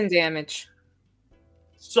poison damage.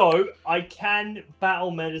 So I can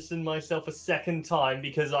battle medicine myself a second time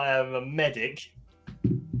because I am a medic.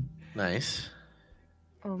 Nice.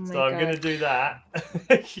 Oh my So god. I'm gonna do that.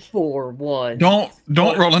 4-1. Don't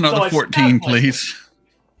So- roll another so I 14, stabbed myself. please.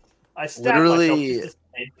 I stabbed myself Literally- just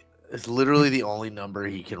to It's literally the only number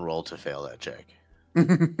he can roll to fail that check.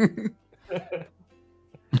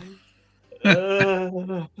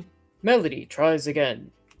 Melody tries again.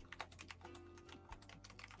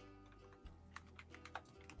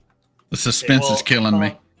 The suspense is killing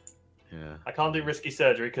me. Yeah. I can't do risky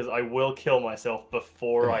surgery because I will kill myself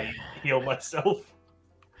before I heal myself.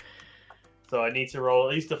 So I need to roll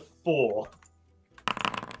at least a 4.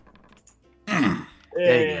 Mm,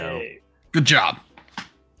 There you go. Hey. good job.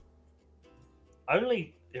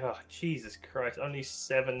 Only, oh, Jesus Christ, only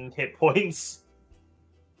 7 hit points.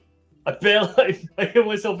 I barely I heal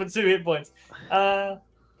myself at 2 hit points.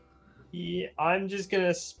 Yeah, I'm just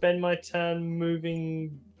gonna spend my turn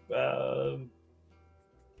moving. I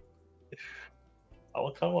kind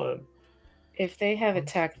of want to If they have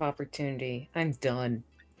attack of opportunity, I'm done.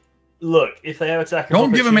 look. If they have attack, of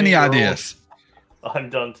Don't give him any opportunity, we're all- ideas. I'm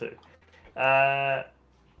done too. Do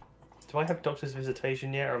I have Doctor's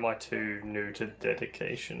Visitation yet, or am I too new to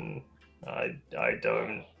dedication? I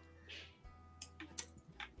don't.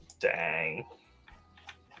 Dang.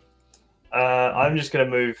 I'm just gonna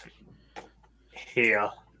move here.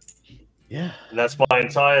 Yeah. And that's my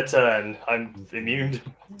entire turn. I'm immune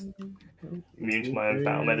to my own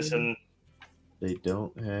battle medicine. They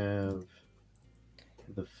don't have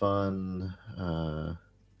the fun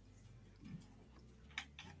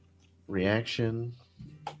reaction.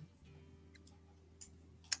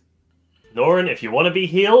 Norin, if you want to be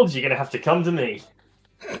healed, you're gonna have to come to me.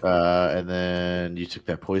 And then you took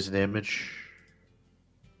that poison damage.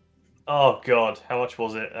 Oh God, how much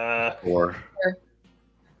was it? 4.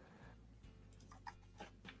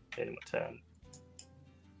 In my turn.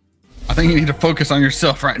 I think you need to focus on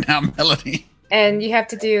yourself right now, Melody. And you have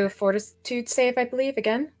to do a fortitude save, I believe,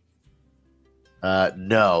 again.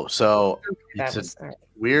 No. So That it's a was alright.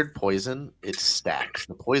 weird poison. It stacks.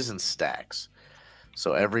 The poison stacks.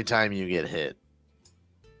 So every time you get hit,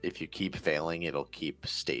 if you keep failing, it'll keep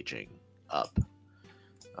staging up,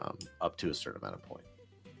 up to a certain amount of point.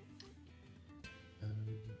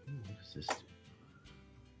 What does this do?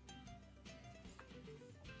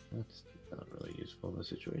 That's not really useful in this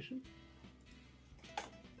situation.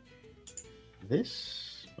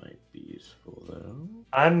 This might be useful though.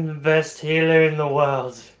 I'm the best healer in the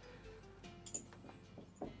world.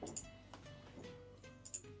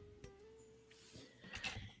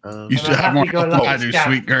 You still have more health than I do,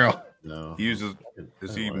 sweet girl. No. He uses.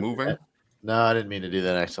 Is he moving? No, I didn't mean to do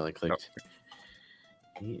that. I accidentally clicked.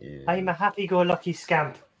 He is... I'm a happy-go-lucky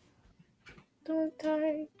scamp. Don't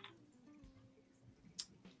die.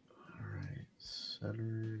 Alright,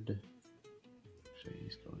 centered. Actually,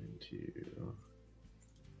 he's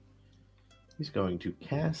going to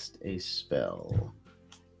cast a spell.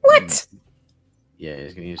 What? Yeah,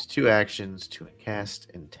 he's going to use 2 actions to cast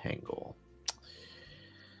Entangle.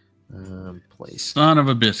 Place Son of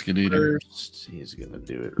a biscuit eater. first. He's going to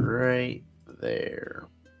do it right there.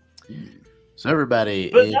 So everybody,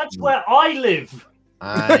 But that's where I live.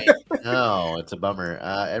 I know it's a bummer.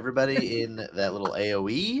 Everybody in that little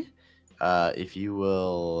AOE, if you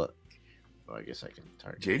will, oh, I guess I can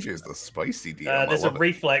target. JJ is the spicy DM. There's I a love it.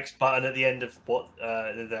 reflex button at the end of what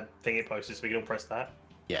the thing it posted, so we can all press that.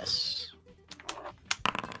 Yes.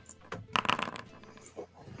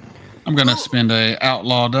 I'm gonna spend a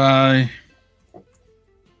outlaw die.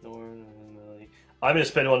 I'm gonna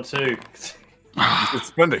spend one too. You should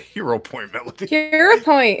spend a hero point, Melody. Hero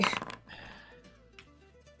point.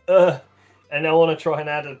 And I want to try and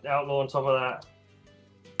add an outlaw on top of that.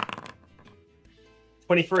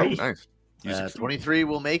 23. Oh, nice. You succeed. 23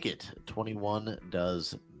 will make it. 21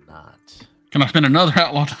 does not. Can I spend another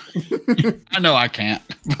outlaw die? I know I can't,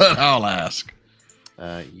 but I'll ask.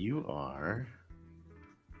 You are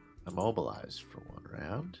immobilized for 1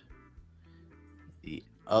 round. The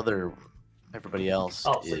other, everybody else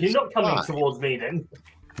Oh, so is you're not coming fine. towards me then?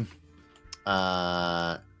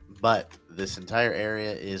 But this entire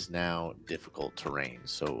area is now difficult terrain,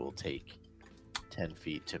 so it will take 10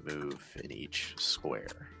 feet to move in each square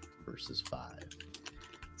versus 5.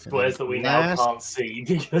 Squares that we now can't see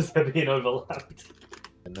because they're being overlapped.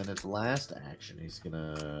 And then its last action, he's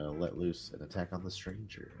gonna let loose an attack on the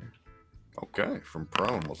stranger. Okay, from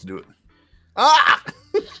prone, let's do it. Ah!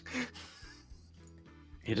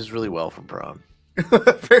 He does really well from prone.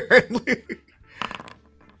 Apparently.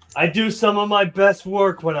 I do some of my best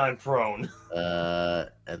work when I'm prone.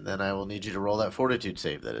 And then I will need you to roll that fortitude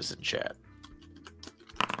save that is in chat.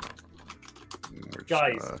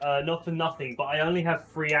 Guys, not for nothing, but I only have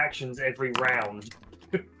 3 actions every round.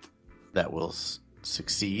 That will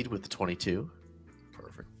succeed with the 22.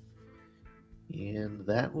 Perfect. And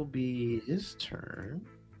that will be his turn.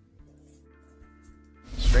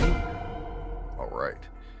 Stranger. All right.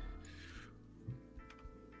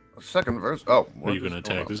 Second verse. Oh, Are you going to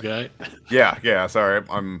attack this guy? Yeah. Sorry,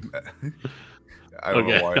 I'm. I don't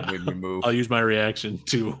know why it made me move. I'll use my reaction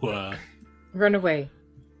to Run away.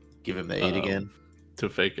 Give him the 8 again. to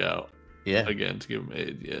fake out. Yeah. Again to give him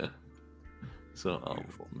aid. Yeah. So I'll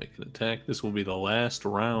make an attack. This will be the last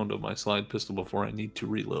round of my slide pistol before I need to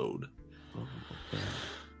reload. Oh, okay.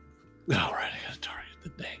 All right, I got to target the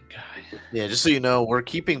dang guy. Yeah, just so you know, we're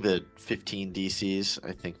keeping the 15 DCs.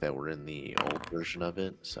 I think that we're in the old version of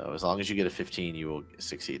it. So as long as you get a 15, you will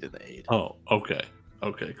succeed in the 8. Oh, okay.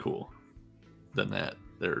 Okay, cool. Then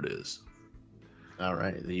there it is. All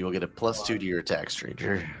right. You will get a +2 to your attack,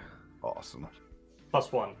 stranger. Awesome.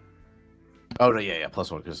 +1. Oh, no, yeah,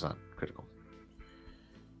 +1 because it's not critical.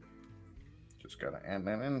 Just gotta add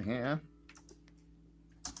that in here.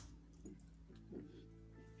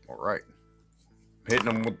 All right. Hitting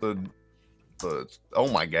him with the. Oh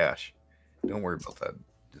my gosh! Don't worry about that.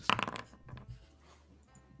 Just.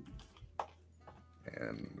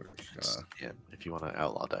 And we're just gonna. Yeah, if you want to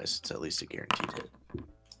outlaw dice, it's at least a guaranteed hit.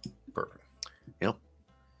 Perfect. Yep.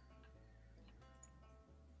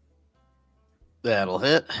 That'll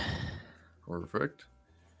hit. Perfect.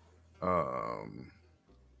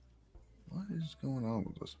 What is going on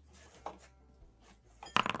with this?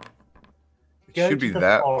 It Go should to be the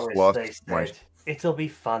that forest, plus they my. said. It'll be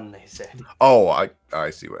fun, they said. Oh, I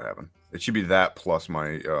see what happened. It should be that plus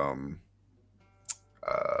my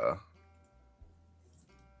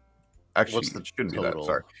Actually, What's the it shouldn't be total? that.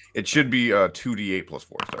 Sorry, it should be 2d8 plus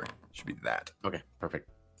 4. Sorry, it should be that. Okay, perfect.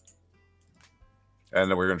 And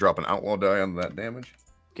then we're gonna drop an outlaw die on that damage.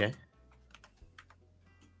 Okay.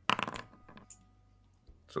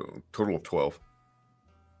 So total of 12.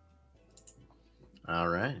 All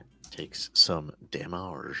right. Takes some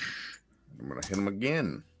damage. I'm gonna hit him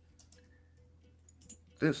again.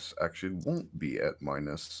 This actually won't be at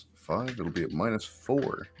 -5. It'll be at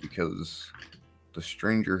 -4 because the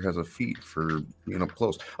stranger has a feat for being up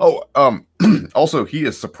close. Oh, also he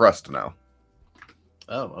is suppressed now.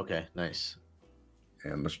 Oh, okay, nice.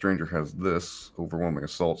 And the stranger has this overwhelming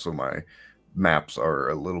assault, so my maps are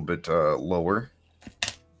a little bit lower.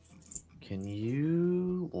 Can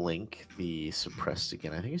you link the suppressed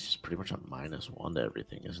again? I think it's just pretty much on -1 to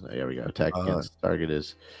everything, isn't it? There we go. Attack against target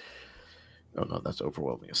is. Oh no, that's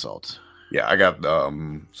overwhelming assault. Yeah, I got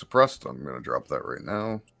suppressed. I'm gonna drop that right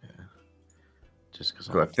now. Yeah. Just because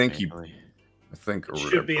I think he. I think It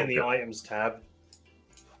should be in the items tab.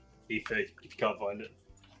 If you can't find it.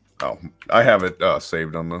 Oh, I have it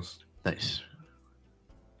saved on this. Nice.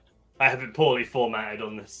 I have it poorly formatted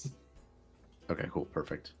on this. Okay, cool,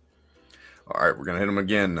 perfect. All right, we're gonna hit him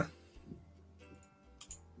again.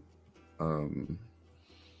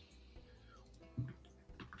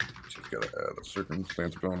 Just gotta add a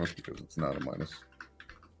circumstance bonus because it's not a minus.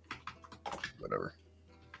 Whatever.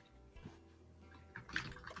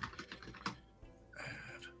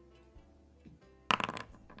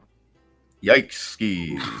 Yikes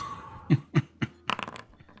skis.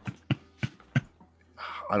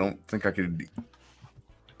 I don't think I could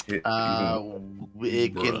hit.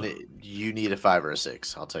 You need a 5 or a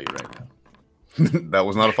 6. I'll tell you right now. That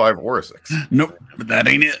was not a 5 or a 6. Nope, but that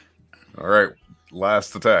ain't it. All right,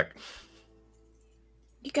 last attack.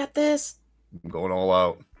 You got this. I'm going all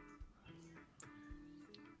out.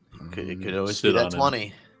 It could always Sit be on that him.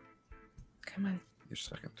 20. Come on. Your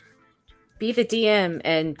second. Be the DM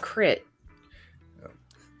and crit.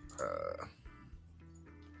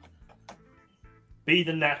 Be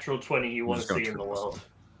the natural 20 you want just to gonna see in the trip world.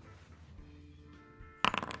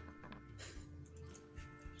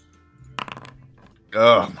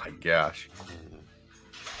 Oh my gosh.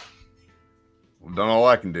 I've done all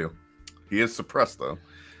I can do. He is suppressed though.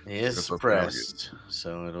 He is Guess that's target. suppressed,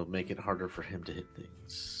 so it'll make it harder for him to hit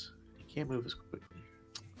things. He can't move as quickly.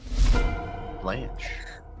 Blanche.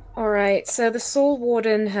 Alright, so the Soul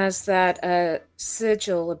Warden has that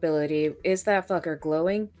sigil ability. Is that fucker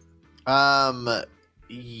glowing?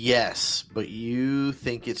 Yes, but you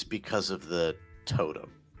think it's because of the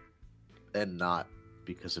totem and not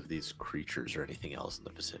because of these creatures or anything else in the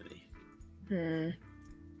vicinity.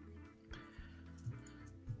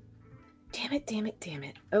 Damn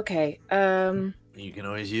it. Okay, You can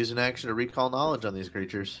always use an action to recall knowledge on these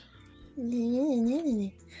creatures.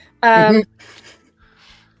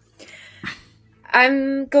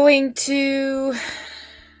 I'm going to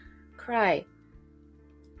cry.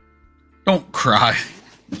 Don't cry.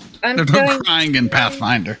 I'm There's going no crying in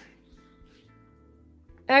Pathfinder.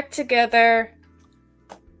 act together,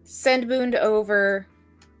 send Boone over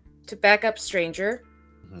to back up Stranger.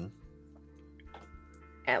 Mm-hmm.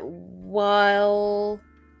 While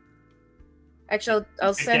actually,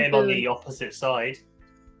 I'll Get send him on Boone. the opposite side.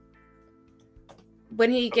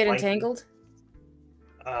 When he get Flanking. entangled?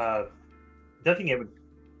 Don't think it would.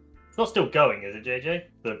 It's not still going, is it,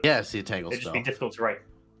 JJ? Yeah, it's the entangled It'd just spell. be difficult to write.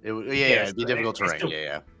 Yeah, it'd be difficult it's terrain. still-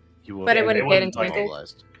 Yeah. You But it wouldn't get like, entangled?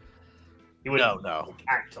 immobilized. You wouldn't No.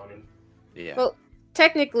 act on him. Yeah. Well,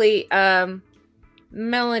 technically,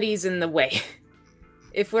 Melody's in the way.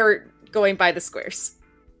 If we're going by the squares.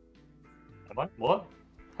 Am I? What?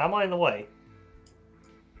 How am I in the way?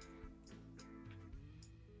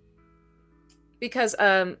 Because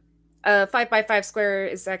a 5x5 square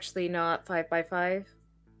is actually not 5x5.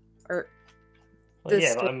 Or Well, The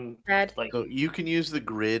yeah, sto- but I'm bad. like. So you can use the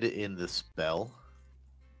grid in the spell,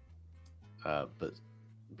 but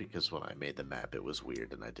because when I made the map, it was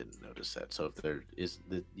weird and I didn't notice that. So if there is,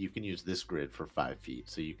 you can use this grid for 5 feet,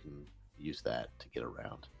 so you can use that to get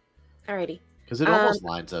around. Alrighty. Because it almost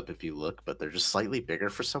lines up if you look, but they're just slightly bigger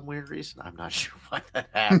for some weird reason. I'm not sure why that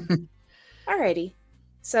happened. Alrighty.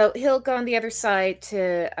 So he'll go on the other side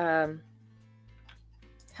to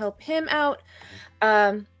help him out.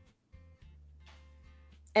 And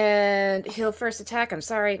he'll first attack. I'm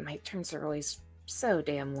sorry, my turns are always so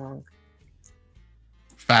damn long.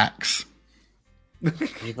 Facts.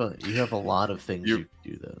 You have a lot of things You-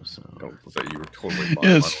 you do though. So Don't say you were totally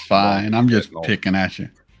fine. It's fine. I'm just No. picking at you.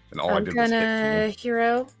 And all I I'm did was hit gonna you.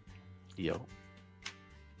 hero. yo,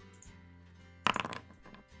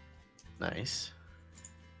 nice.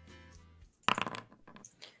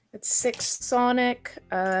 It's 6 Sonic.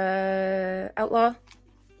 Outlaw.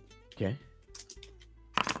 Okay,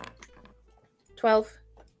 12.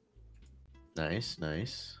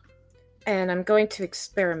 nice. And I'm going to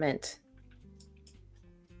experiment.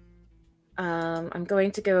 I'm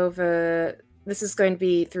going to go over. This is going to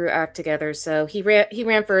be through Act Together. So he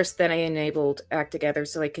ran first, then I enabled Act Together,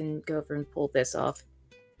 so I can go over and pull this off.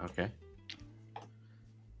 Okay.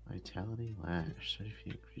 Vitality Lash. 30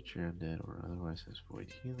 feet, creature undead or otherwise has void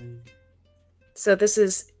healing. So this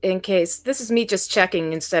is in case. This is me just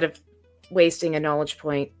checking instead of wasting a knowledge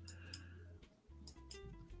point.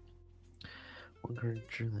 One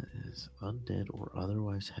creature that is undead or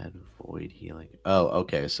otherwise had void healing. Oh,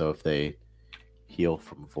 okay. So if they heal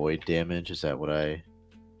from void damage, is that what I?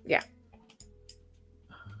 Yeah.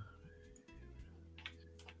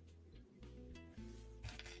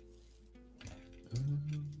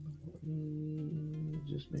 Let me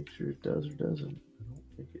just make sure it does or doesn't. I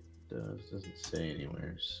don't think it does. Doesn't say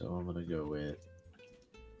anywhere. So I'm gonna go with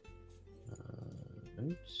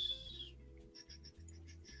notes.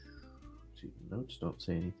 See, the notes don't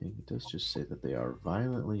say anything. It does just say that they are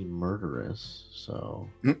violently murderous. So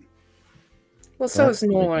Well, so That's is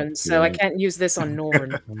Norn, pretty so I good. can't use this on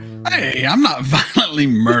Norn. Hey, I'm not violently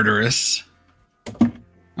murderous.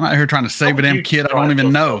 I'm out here trying to save a How would damn you kid I describe don't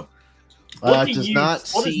even know. yourself? What do does you- not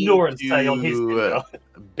what does seem Norin say on his to, video?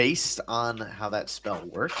 based on how that spell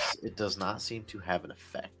works, it does not seem to have an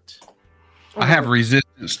effect. I have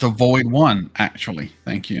resistance to void 1, actually.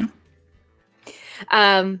 Thank you.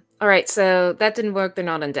 All right, so that didn't work. They're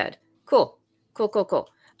not undead. Cool.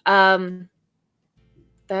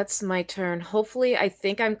 That's my turn. Hopefully, I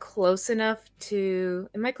think I'm close enough to.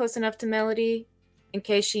 Am I close enough to Melody in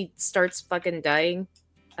case she starts fucking dying?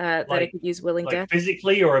 That I Like- could use Willing Like Death.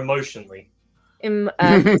 physically or emotionally?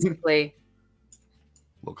 Physically.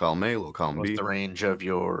 Low column A, low column What's B. the range of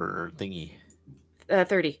your thingy?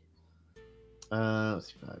 30. Let's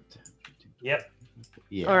see, 5, 10, 15. Yep.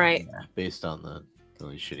 Yeah. All right. Yeah, based on the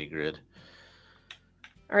really shitty grid.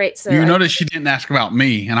 All right, so You I- notice she didn't ask about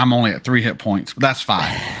me, and I'm only at 3 hit points, but that's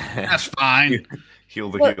fine. That's fine. Heal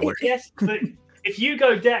the Well, healer. Yes, but if you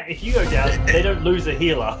go down, they don't lose a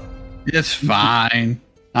healer. It's fine.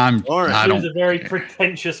 I He was don't. a very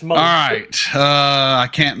pretentious All monk. right. I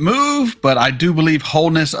can't move, but I do believe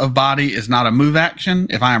wholeness of body is not a move action.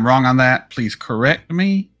 If I am wrong on that, please correct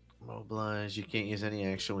me. Mobilize. You can't use any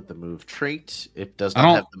action with the move trait. If it does I not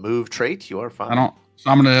don't- have the move trait, you are fine. I don't. So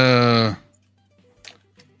I'm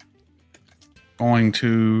going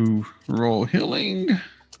to roll healing.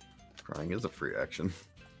 Crying is a free action.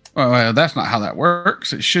 Well, that's not how that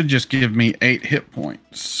works. It should just give me 8 hit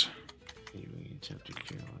points.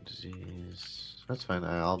 Disease. That's fine.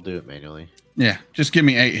 I'll do it manually. Yeah, just give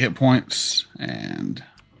me 8 hit points, and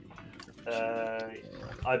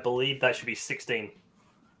I believe that should be 16.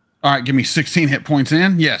 all right, give me 16 hit points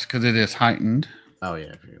in. Yes, because it is heightened, Oh yeah,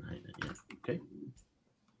 if you're gonna heighten it, yeah. Okay.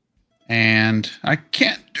 and I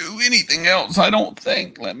can't do anything else. I don't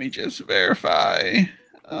think. Let me just verify.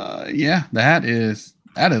 Yeah, that is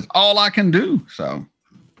all I can do. So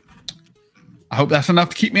I hope that's enough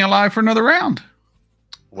to keep me alive for another round.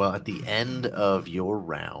 Well, at the end of your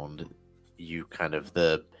round, you kind of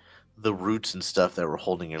the roots and stuff that were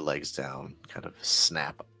holding your legs down kind of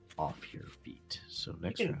snap off your feet. So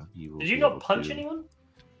next round, you will. Did you be not able punch to- anyone?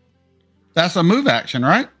 That's a move action,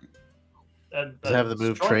 right? Does it have the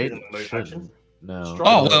move Strike trait? isn't a move Shouldn't. action. No. Strike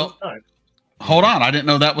Oh, is- well. no. Hold on, I didn't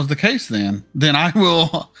know that was the case. Then I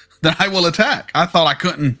will. Then I will attack. I thought I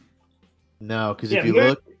couldn't. No, because Yeah, if you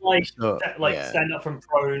move, look, like yeah. stand up from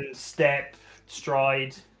prone, step,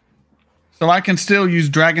 stride. So I can still use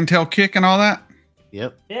Dragon Tail Kick and all that.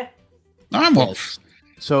 Yep. Yeah. I'm well. Yes.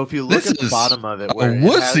 So if you look This at the is bottom of it, A where it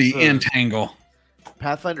has wussy the- entangle.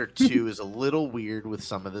 Pathfinder 2 is a little weird with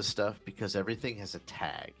some of this stuff because everything has a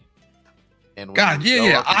tag. And when God, you go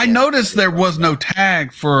yeah. up I against noticed it, there was no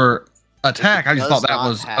tag for attack. I just does thought that not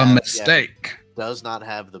was have- a yeah. mistake. does not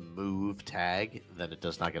have the move tag, then it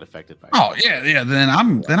does not get affected by. Oh yeah, yeah. Then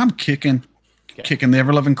I'm kicking the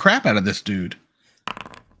ever loving crap out of this dude.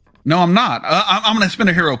 No, I'm not. I'm gonna spend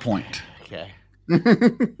a hero point. Okay.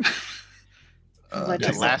 Let That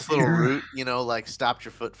us- last little root, like stopped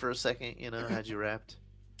your foot for a second, had you wrapped.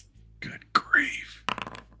 Good grief.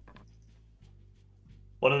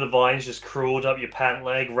 One of the vines just crawled up your pant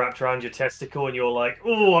leg, wrapped around your testicle, and you're like,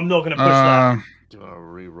 "Oh, I'm not going to push that." Do you want to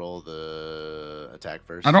re-roll the attack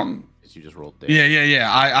first? I don't. 'Cause you just rolled.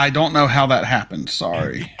 Yeah. I don't know how that happened.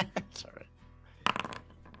 Sorry. It's all right.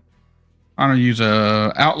 I'm gonna use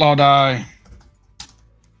a outlaw die.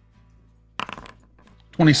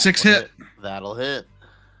 26 hit, That'll hit.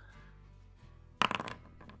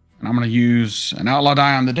 and I'm gonna use an outlaw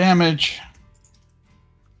die on the damage.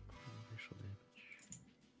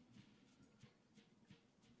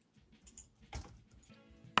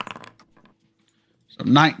 So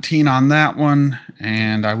 19 on that one,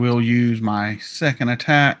 and I will use my second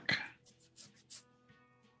attack.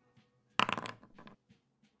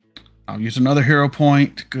 I'll use another hero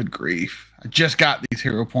point. Good grief. I just got these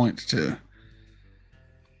hero points too.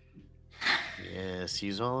 Yes,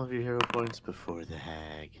 use all of your hero points before the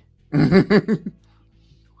hag.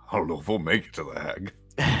 I don't know if we'll make it to the hag.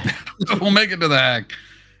 We'll make it to the hag.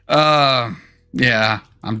 Yeah,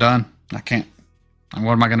 I'm done. I can't.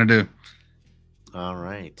 What am I going to do? All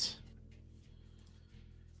right.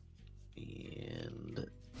 And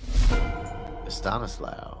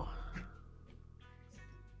Stanislaw.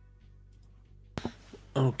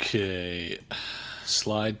 Okay.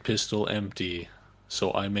 Slide pistol empty,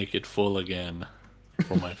 so I make it full again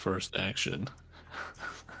for my first action.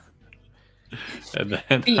 And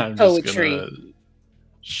then Beat I'm poetry. just gonna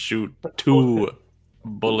shoot 2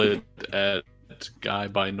 bullet at guy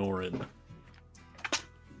by Norin.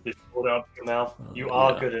 Just hold up your mouth. Oh, You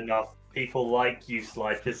are yeah. good enough. People like you,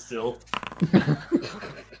 Slide Pistol.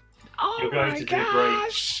 Oh You're going to do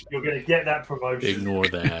great. You're going to get that promotion. Ignore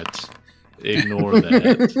that. Ignore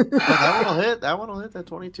that. Oh, that one will hit. That one will hit. That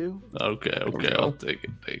 22. Okay, I'll take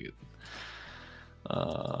it.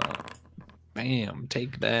 Bam,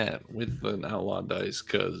 take that with an outlaw dice,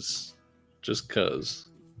 just cause.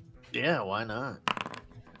 Yeah, why not?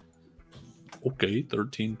 Okay,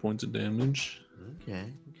 13 points of damage. Okay,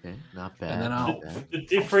 not bad. And then not I'll- bad. The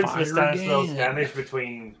difference Fire with Stanislaus again. damage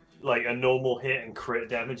between like a normal hit and crit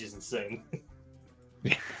damage is insane.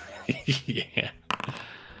 Yeah.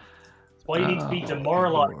 That's why you need to be Oh,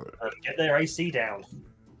 demoralized. ignore- Get their AC down.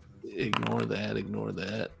 Ignore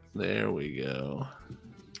that. There we go.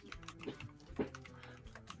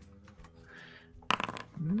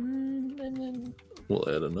 And then we'll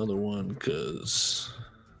add another one because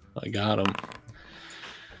I got him.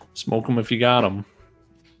 Smoke him if you got him.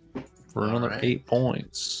 For another Alright. 8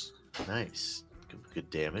 points. Nice. Good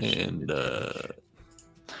damage. And Good damage.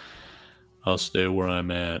 I'll stay where I'm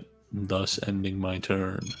at, thus ending my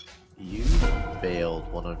turn. You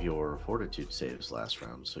failed one of your fortitude saves last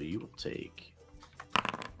round, so you will take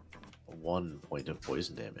 1 point of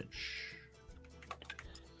poison damage.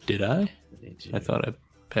 Did I? need I to- thought I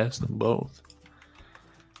passed them both.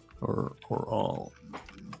 Or all.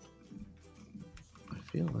 I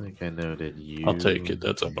feel like I noted you. I'll take it.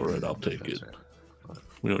 That's all right. I'll take That's it. right.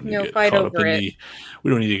 We don't need No, to get fight caught up over in it. the.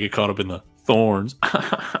 We don't need to get caught up in the thorns. Let's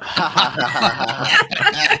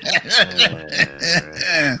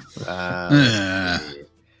see.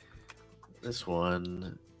 This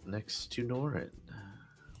one next to Norin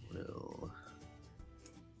will.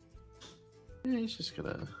 Yeah, he's just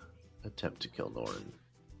gonna attempt to kill Norin.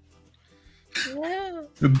 No.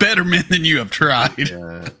 Better men than you have tried.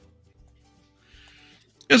 Yeah.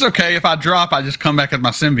 It's okay. If I drop, I just come back as my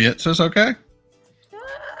symbiote, so it's okay.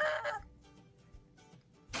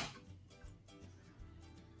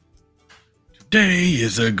 Today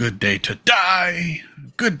is a good day to die.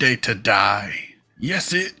 Good day to die.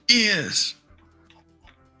 Yes, it is.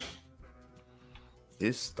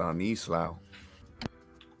 It's Stanislaw.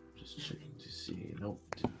 Just checking to see. Nope.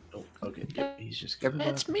 Nope. Okay. Yep. He's just giving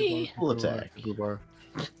That's up me. full attack.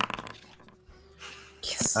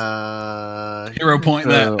 Yes. Hero point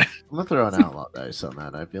that. I'm gonna throw an outlaw dice on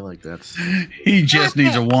that. I feel like that's He just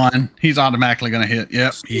needs a 1. He's automatically going to hit.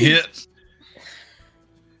 Yep, he hits.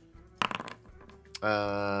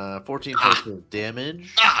 14 points of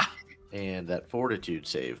damage. And that fortitude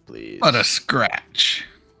save, please. What a scratch.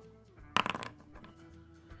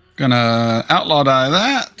 Gonna outlaw die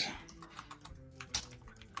that.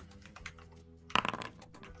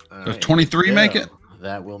 All Does 23 there make we it? go.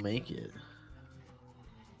 That will make it.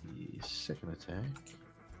 The second attack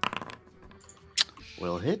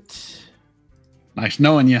will hit. Nice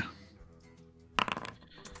knowing you.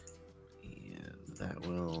 And that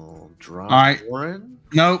will drop All right. Warren.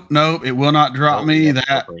 Nope, it will not drop Oh, me. yeah,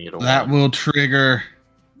 That bring it a that one. will trigger.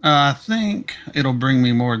 I think it'll bring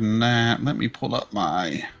me more than that. Let me pull up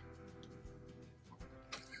my.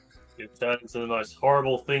 You've turned into the most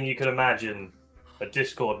horrible thing you could imagine. A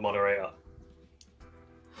Discord moderator.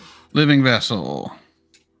 Living vessel.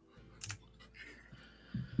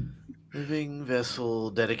 Living vessel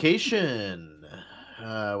dedication.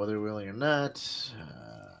 Whether willing or not. Let's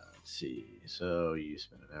see. So you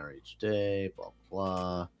spend an hour each day. Blah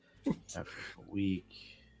blah. After a week.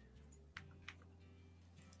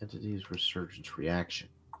 Entity's resurgence reaction.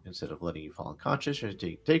 Instead of letting you fall unconscious, your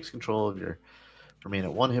entity takes control of your. Remain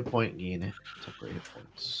at 1 hit point. Gain temporary hit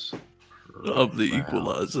points. Of the round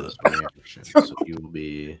equalizer. as reaction. So you will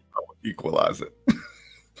be Equalize it.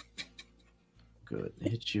 good.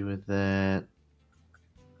 Hit you with that.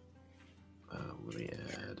 Let me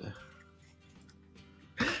add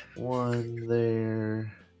 1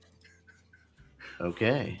 there.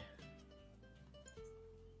 Okay.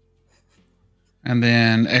 And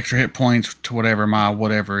then extra hit points to whatever my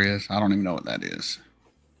whatever is. I don't even know what that is.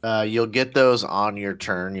 You'll get those on your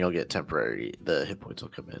turn. You'll get temporary. The hit points will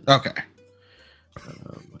come in. Okay.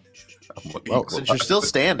 Well, since you're still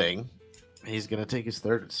standing, he's gonna take his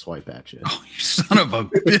third swipe at you. Oh, you son of a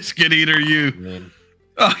biscuit eater, I you. mean,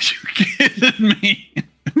 Oh, you kidding me?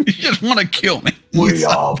 You just want to kill me. We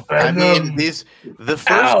are I mean, these the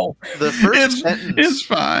first sentence. It's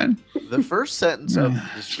fine. The first sentence of the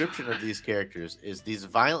description of these characters is these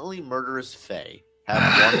violently murderous fae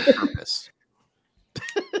have one purpose.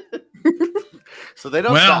 So they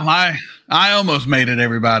don't Well, stop. I almost made it,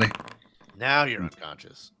 everybody. Now you're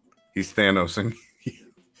unconscious. He's Thanosing.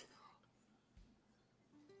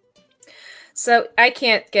 So I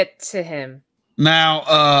can't get to him. Now,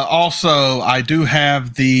 also, I do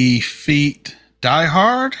have the feat Die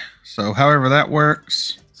Hard. So, however that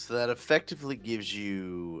works. So that effectively gives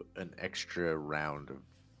you an extra round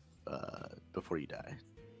of before you die,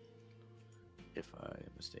 if I am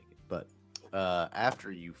mistaken. But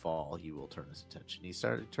after you fall, he will turn his attention. He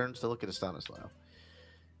turns to look at Stanislaw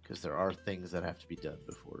because there are things that have to be done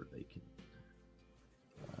before they can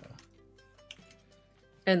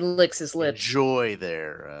And licks his lips. enjoy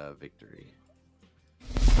their victory.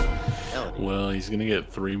 Melody. Well, he's gonna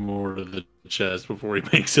get 3 more to the chest before he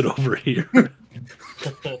makes it over here.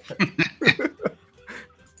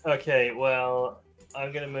 Okay, well,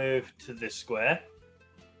 I'm going to move to this square.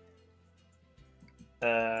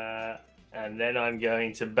 And then I'm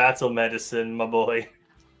going to battle medicine, my boy.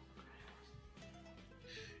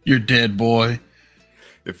 You're dead, boy.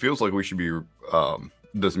 It feels like we should be.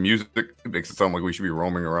 This music makes it sound like we should be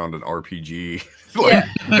roaming around an RPG. Village.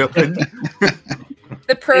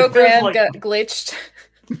 The program like- got glitched.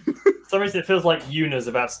 For some reason, it feels like Yuna's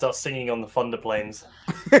about to start singing on the Thunder Plains.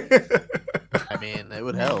 I mean, it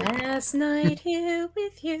would help. Last night here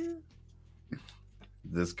with you.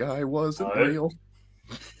 this guy wasn't No. real.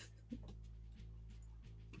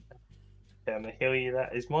 Okay, I'm gonna heal you.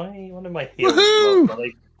 That is one of my heals. Woohoo! Are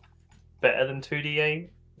they better than 2d8?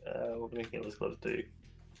 What do healers gloves do?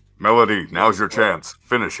 Melody, now's your chance.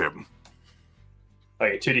 Finish him.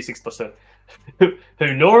 Okay, 2d6 plus 7. Who,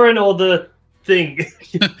 Norin or the thing?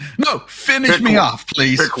 No, finish Pick me one. off,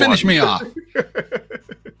 please. Pick Finish one. me off.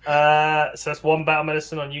 So that's 1 battle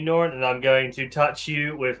medicine on you, Norin, and I'm going to touch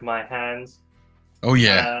you with my hands. Oh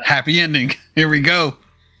yeah, happy ending. Here we go.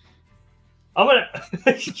 I'm gonna.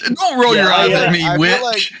 Don't roll Yeah, your eyes I at me, I witch. feel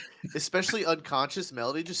like, especially unconscious,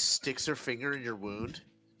 Melody just sticks her finger in your wound.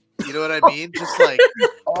 You know what I mean? Just like,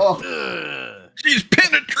 ugh. She's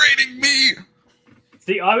penetrating me.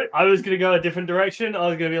 See, I was gonna go a different direction. I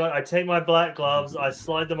was gonna be like, I take my black gloves, I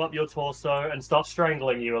slide them up your torso, and start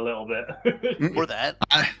strangling you a little bit. Or that.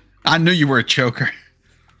 I knew you were a choker.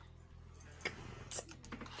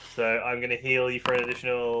 So I'm gonna heal you for an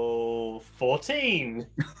additional 14,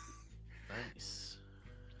 Nice.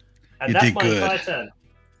 and You that's did my good. entire turn.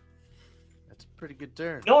 That's a pretty good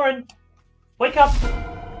turn. Norin, wake up!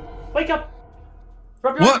 Wake up!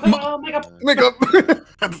 Rub your What? eyes, put on makeup. Makeup.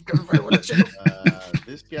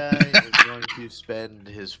 This guy is going to spend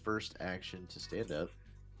his first action to stand up.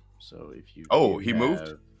 So if you Oh, do he moved?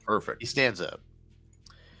 have- Perfect. He stands up.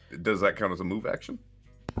 Does that count as a move action?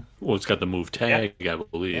 Well, it's got the move tag, I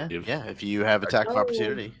believe. Yeah. If you have attack of Oh.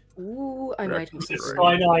 opportunity. Ooh, I might Correct. be It's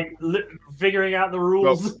Right. Cyanide figuring out the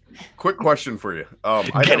rules. Well, quick question for you. I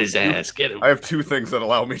Get have his two- ass. Get him. I have 2 things that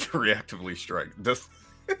allow me to reactively strike. Does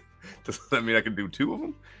that mean I can do 2 of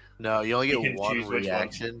them? No, you only You get can one choose which one.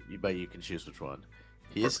 reaction, but you can choose which one.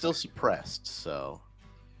 He is still suppressed, so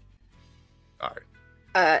All right.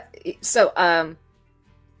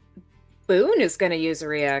 Boone is going to use a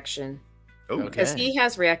reaction Oh, because Okay. he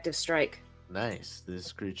has reactive strike. nice.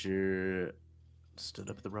 This creature stood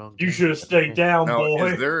up at the wrong. You time. should have stayed down, now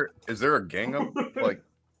boy. is there a gang up like?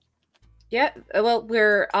 Yeah, well,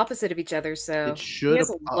 we're opposite of each other, so It should has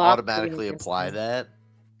a lot automatically going against apply him. that.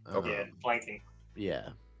 Okay. Yeah, flanking. Yeah.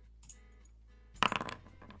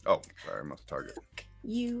 Oh, sorry, I must target.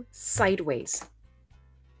 you sideways.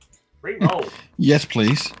 Reroll. Yes,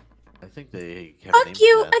 please. I think they have a name Fuck for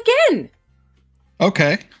you that. again.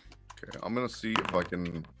 Okay. Okay, I'm gonna see if I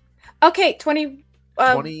can. Okay, 20.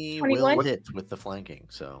 20 will 21? hit with the flanking,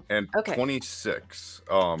 so And Okay. 26.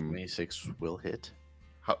 26 will hit.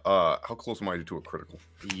 How close am I to a critical?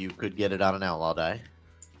 You could get it on an outlaw die.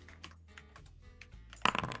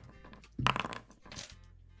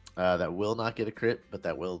 That will not get a crit, but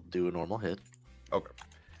that will do a normal hit. Okay.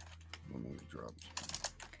 Let me drop.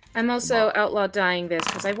 I'm also outlaw dying this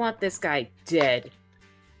because I want this guy dead.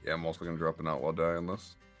 Yeah, I'm also gonna drop an outlaw die on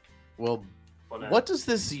this. Well, Well, no. what does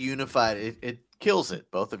this unified? It kills it.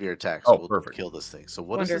 Both of your attacks Oh, will perfect. kill this thing. So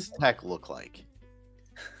what does this attack look like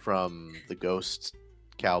from the ghost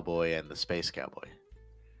cowboy and the space cowboy?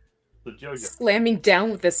 The Jojo. Slamming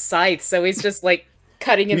down with the scythe, so he's just like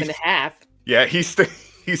cutting him in half. Yeah, he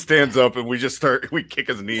stands up and we kick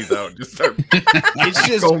his knees out and just start. It's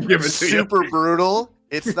just Don't give it to you. super brutal.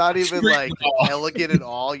 It's not even Straight like off. elegant at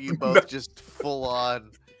all. You both just full on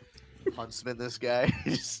huntsman this guy.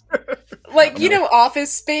 Just- Like, you know,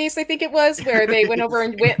 Office Space, I think it was, where they went over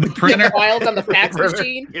and went Printer. wild on the fax Printer.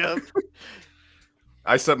 machine. Yep.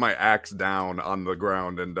 I set my axe down on the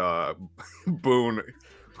ground and Boone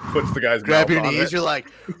puts the guy's Grab mouth your on knees. it. You're like,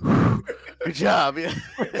 good job. Yeah.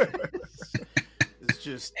 It's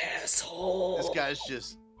just Asshole. this guy's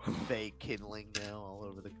just fake kindling now all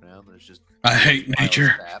over the ground. There's just I hate piles of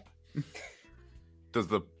nature. sap. Does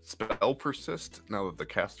the spell persist now that the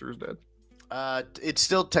caster is dead? It's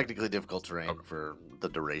still technically difficult terrain Okay. for the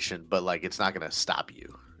duration, but like it's not gonna stop you.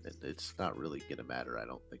 It's not really gonna matter, I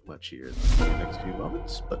don't think, much here in the next few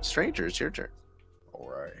moments. But stranger, it's your turn. All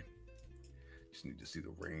right. Just need to see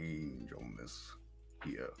the range on this.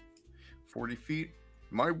 Yeah, 40 feet.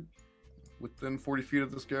 Am I within 40 feet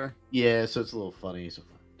of this guy? Yeah, so it's a little funny. So,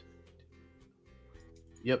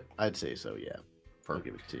 yep, I'd say so. Yeah, I'll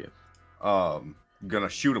give it to you. I'm gonna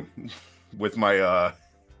shoot him with my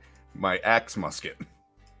my axe musket.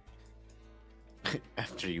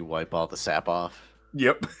 After you wipe all the sap off.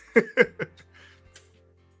 Yep.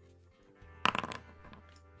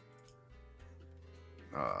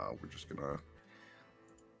 we're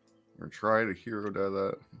gonna try to hero die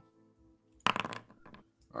that.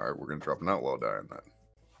 All right, we're gonna drop an outlaw die on that.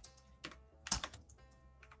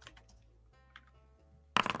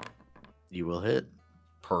 You will hit.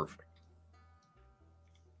 Perfect.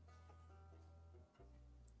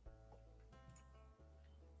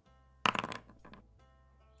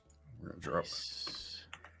 We're gonna drop Nice.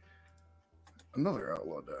 Another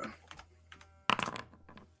outlaw die.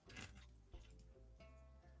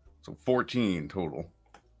 So 14 total.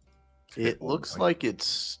 It looks like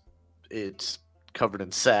it's covered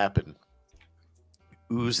in sap and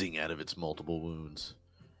oozing out of its multiple wounds.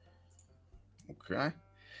 Okay.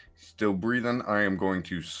 Still breathing. I am going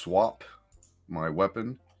to swap my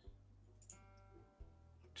weapon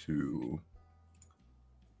to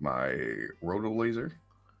my roto laser.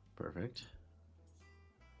 Perfect.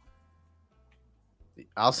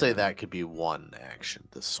 I'll say that could be one action,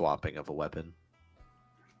 the swapping of a weapon.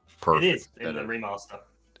 Perfect. It is in the remaster.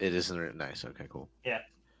 It isn't nice. Okay, cool. Yeah.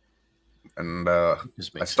 And I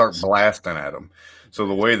start blasting at him. So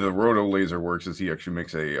the way the roto laser works is he actually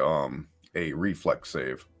makes a reflex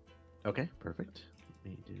save. Okay, perfect.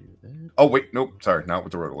 Let me do that. Oh wait, nope, sorry, not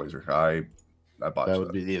with the roto laser. I botched That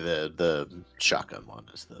would be the shotgun one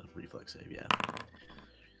is the reflex save, yeah.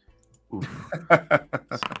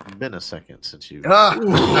 It's been a second since you. Oh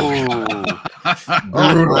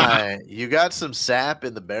my! You got some sap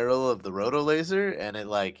in the barrel of the roto laser, and it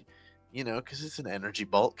because it's an energy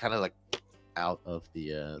bolt, kind of like out of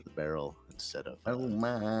the barrel instead of. Oh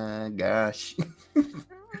my gosh!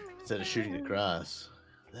 Instead of shooting across.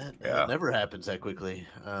 Yeah. That never happens that quickly.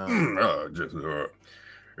 Ignore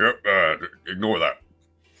that.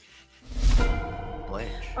 Blanche.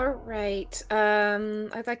 All right.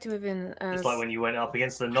 I'd like to move in. It's like when you went up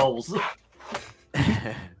against the gnolls.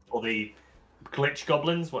 Or the glitch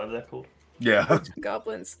goblins, whatever they're called. Yeah.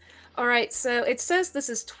 Goblins. All right, so it says this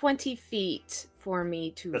is 20 feet for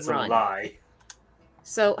me to That's run. a lie.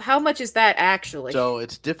 So how much is that actually? So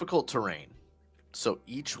it's difficult terrain. So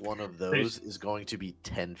each one of those is going to be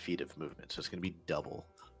 10 feet of movement. So it's going to be double.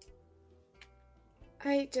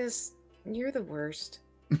 You're the worst.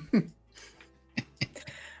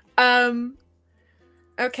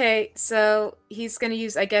 Okay, so he's going to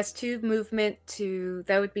use, I guess, 2 movement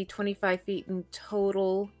that would be 25 feet in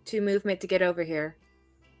total, 2 movement to get over here.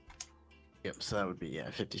 Yep, so that would be,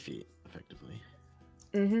 50 feet, effectively.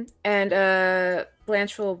 Mm-hmm. And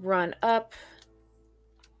Blanche will run up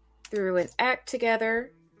through an act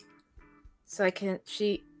together. So oh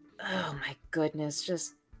my goodness,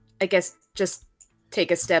 just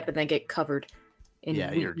take a step and then get covered in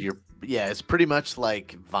it's pretty much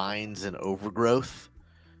like vines and overgrowth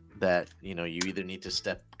that, you either need to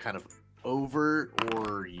step kind of over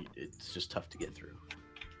or it's just tough to get through.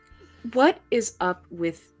 What is up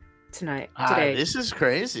with today? This is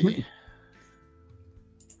crazy.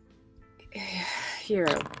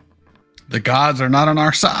 Hero. The gods are not on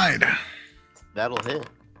our side. That'll hit.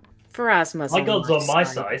 Pharasma's My god's on my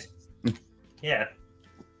side. Yeah.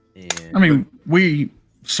 And I mean, we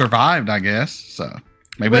survived, I guess, so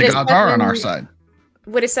maybe the gods are on our side.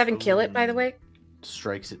 Would a 7 kill it, by the way?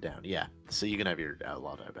 Strikes it down. Yeah. So you can have your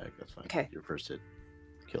outlaw die back. That's fine. Okay. Your first hit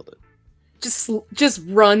killed it. Just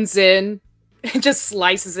runs in and just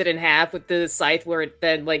slices it in half with the scythe, where it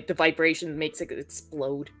then the vibration makes it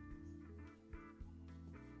explode.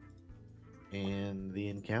 And the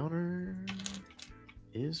encounter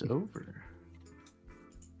is over.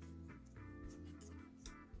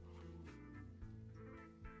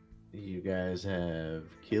 You guys have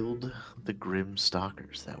killed the grim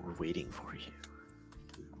stalkers that were waiting for you.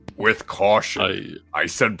 With caution. I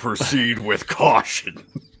said proceed with caution.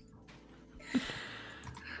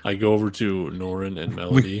 I go over to Norin and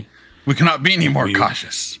Melody. We cannot be any more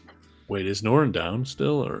cautious. Wait, is Norin down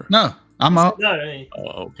still, or No, I'm up. No. Oh,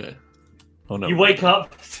 okay. Oh no. You wake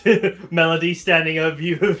up to Melody standing over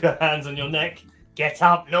you with her hands on your neck. Get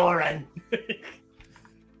up, Norin.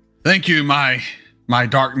 Thank you, my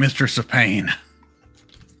dark mistress of pain.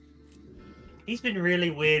 He's been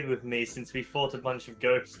really weird with me since we fought a bunch of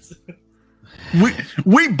ghosts.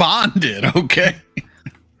 We bonded, okay?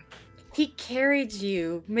 He carried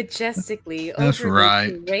you majestically That's over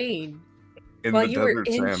right. the terrain In while the you were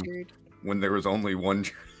desert, Sam, injured. when there was only one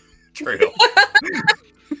trail.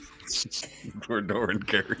 Where Doran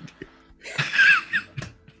carried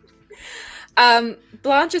you.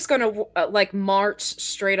 Blanche is going to march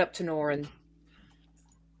straight up to Norin.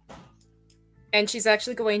 And she's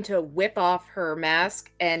actually going to whip off her mask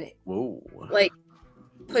and Whoa.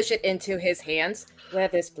 push it into his hands. Wear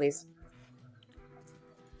this, please.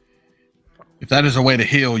 If that is a way to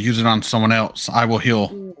heal, use it on someone else. I will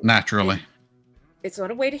heal naturally. It's not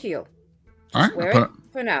a way to heal. All right, Wear it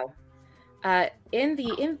for now. In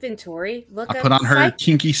the inventory, I put on her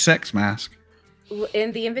kinky sex mask.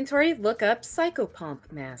 In the inventory, look up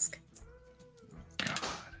Psychopomp mask.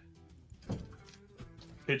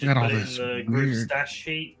 Could Got just all put it this in the group weird- stash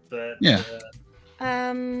sheet, but Yeah.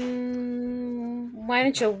 Why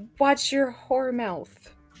don't you watch your whore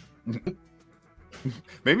mouth?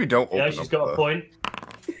 Maybe don't open Yeah, up she's got a point.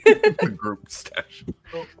 the group stash.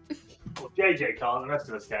 Well, JJ can't, the rest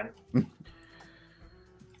of us can.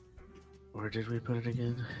 Where did we put it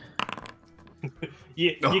again?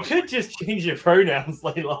 You could just change your pronouns,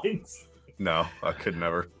 ley lines. No, I could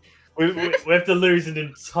never. We have to lose an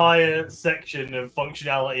entire section of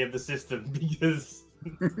functionality of the system because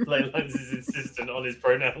ley lines is insistent on his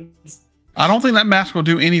pronouns. I don't think that mask will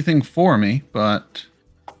do anything for me, but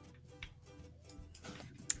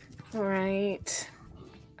All right.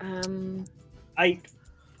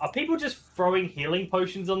 Are people just throwing healing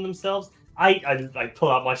potions on themselves? I pull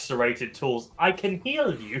out my serrated tools. I can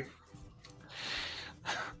heal you.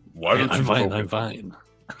 Why don't you I'm focus fine. on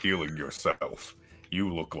healing yourself?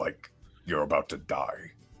 You look like you're about to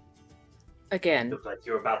die. Again. Look like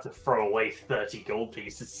you're about to throw away 30 gold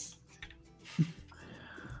pieces.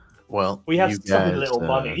 Well, We have you some guys, little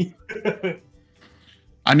money.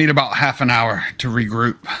 I need about half an hour to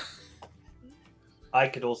regroup. I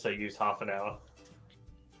could also use half an hour.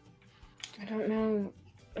 I don't know.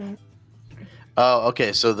 Oh,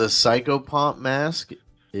 okay. So the psychopomp mask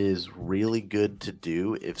is really good to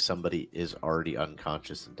do if somebody is already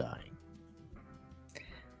unconscious and dying.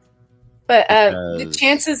 But the Because-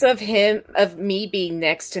 chances of me being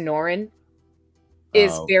next to Norin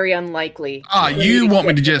is Oh. very unlikely. You want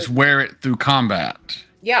me to just wear it through combat?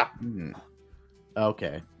 Yeah.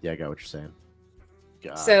 Okay. Yeah, I got what you're saying.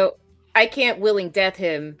 Got it. So I can't willing death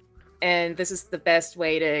him, and this is the best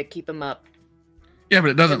way to keep him up. Yeah,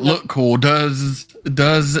 but it doesn't look cool. Does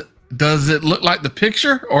it look like the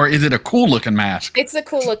picture, or is it a cool looking mask? It's a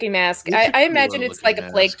cool looking mask. It's a I imagine it's like cooler-looking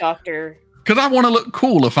a plague mask. doctor. Because I want to look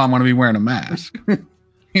cool if I'm going to be wearing a mask.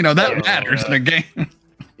 You know, that Yeah. matters in a game.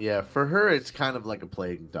 Yeah, for her, it's kind of like a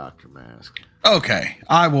plague doctor mask. Okay,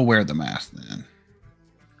 I will wear the mask then.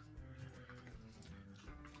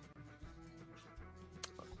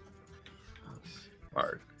 All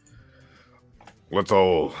right. Let's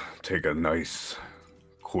all take a nice,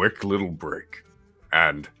 quick little break.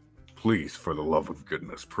 And please, for the love of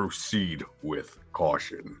goodness, proceed with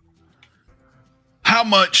caution. How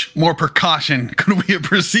much more precaution could we have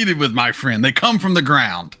proceeded with, my friend? They come from the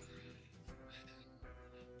ground.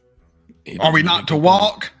 Are we not to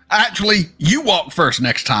walk? Actually, you walk first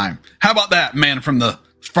next time. How about that, man from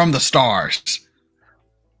the stars?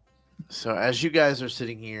 So as you guys are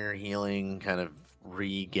sitting here healing, kind of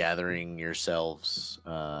regathering yourselves,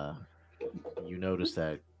 you notice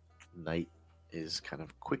that night is kind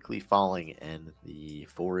of quickly falling and the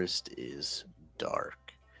forest is dark.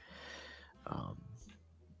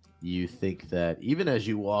 You think that even as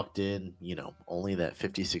you walked in, only that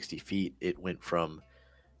 50, 60 feet, it went from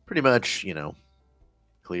pretty much,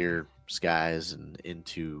 clear skies and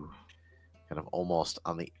into kind of almost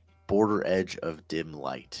on the border edge of dim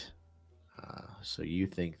light. So you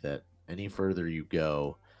think that any further you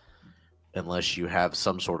go, unless you have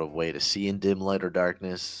some sort of way to see in dim light or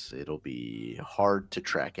darkness, it'll be hard to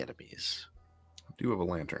track enemies. I do have a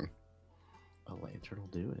lantern. A lantern will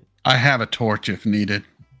do it. I have a torch if needed.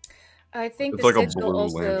 I think It's the like a sigil blue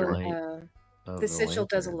also. lantern. The sigil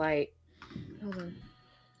does a light. Hold on.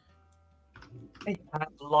 I have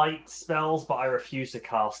light spells, but I refuse to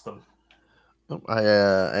cast them. I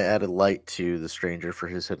added light to the stranger for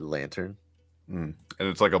his hooded lantern. And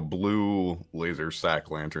it's like a blue laser sack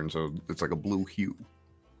lantern, so it's like a blue hue.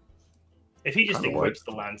 If he just Kinda equips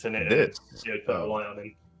the lantern, It it is. would put a light on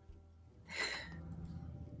him.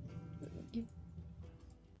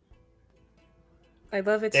 I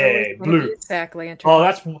love it. Hey, Always blue. sack lantern. Oh,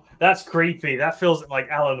 that's creepy. That feels like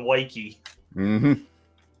Alan Wakey. Mm-hmm.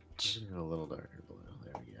 A little darker blue.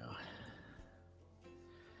 There we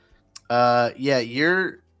go. Yeah,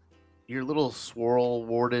 your little swirl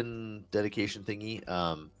warden dedication thingy,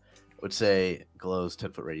 would say glows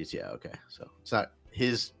 10-foot radius. Yeah, okay. So it's not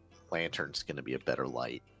his lantern's gonna be a better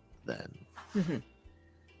light than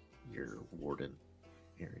your warden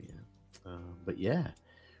area. But yeah.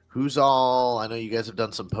 Who's all? I know you guys have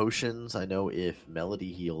done some potions. I know if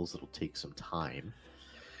Melody heals, it'll take some time.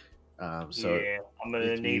 So yeah, I'm gonna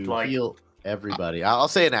if need you like heal everybody. I'll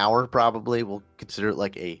say an hour probably. We'll consider it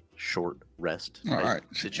like a short rest. All type right.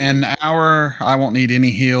 situation. An hour, I won't need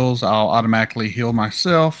any heals. I'll automatically heal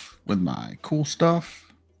myself with my cool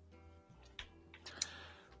stuff.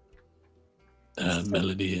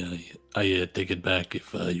 Melody, I take it back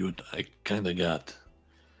if I kind of got.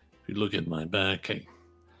 If you look at my back,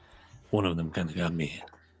 one of them kind of got me.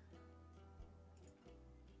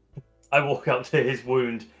 I walk up to his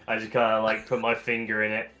wound. I just kind of like put my finger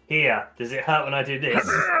in it. Here, does it hurt when I do this?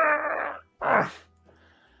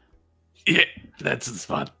 Yeah, that's the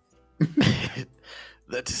spot.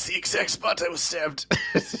 That is the exact spot I was stabbed.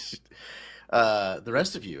 The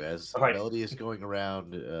rest of you, as All right. Melody is going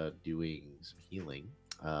around doing some healing,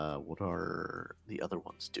 what are the other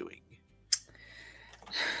ones doing?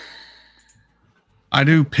 I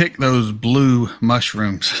do pick those blue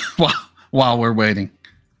mushrooms while we're waiting.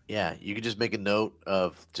 Yeah, you could just make a note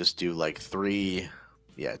of just do like 3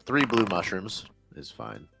 blue mushrooms is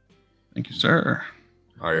fine. Thank you, sir.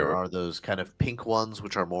 There are those kind of pink ones,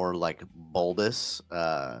 which are more like bulbous,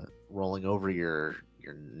 rolling over your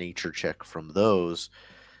nature check from those.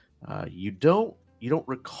 You don't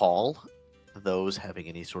recall those having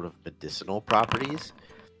any sort of medicinal properties,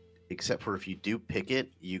 except for if you do pick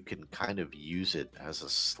it, you can kind of use it as a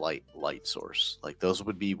slight light source. Like those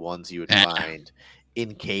would be ones you would find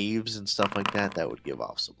in caves and stuff like that that would give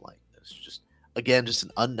off some light. It's just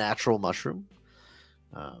an unnatural mushroom,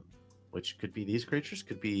 which could be these creatures,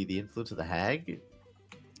 could be the influence of the hag.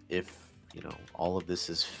 If all of this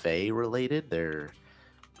is Fey related, there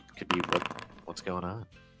could be what's going on.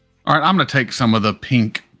 All right, I'm gonna take some of the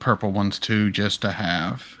pink purple ones too, just to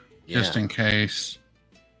have, just in case.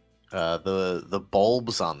 The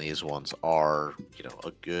bulbs on these ones are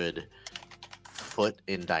a good foot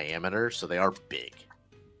in diameter, so they are big.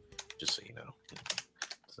 Just so you know,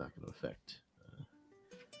 it's not going to affect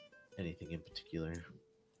anything in particular.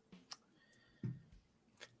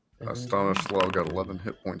 Stanislaw got 11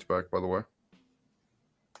 hit points back, by the way.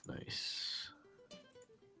 Nice.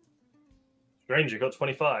 Stranger got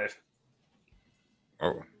 25.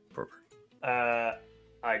 Oh, perfect.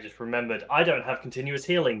 I just remembered I don't have continuous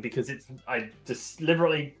healing because I just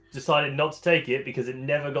deliberately decided not to take it because it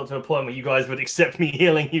never got to a point where you guys would accept me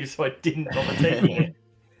healing you, so I didn't bother taking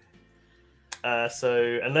it.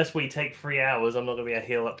 So unless we take 3 hours, I'm not going to be able to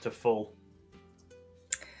heal up to full.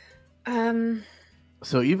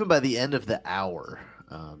 So even by the end of the hour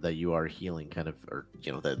that you are healing, kind of, or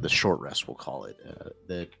the short rest, we'll call it,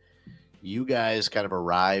 that you guys kind of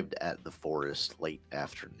arrived at the forest late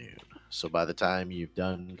afternoon. So by the time you've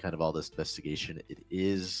done kind of all this investigation, it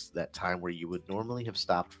is that time where you would normally have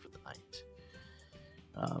stopped for the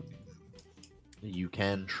night. You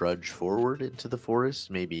can trudge forward into the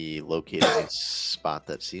forest, maybe locate a spot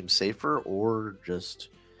that seems safer, or just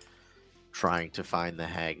trying to find the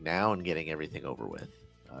hag now and getting everything over with.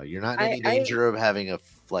 You're not in any danger of having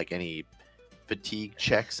any fatigue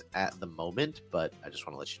checks at the moment, but I just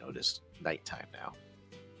want to let you know it is nighttime now.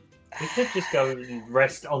 We could just go and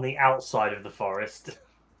rest on the outside of the forest.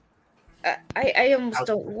 I almost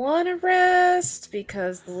don't want to rest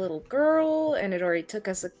because the little girl, and it already took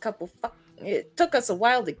us it took us a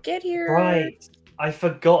while to get here. Right. I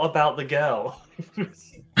forgot about the girl.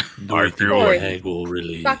 I feel the like hag will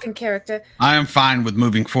really. Fucking character. I am fine with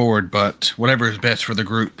moving forward, but whatever is best for the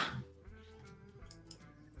group.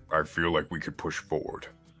 I feel like we could push forward.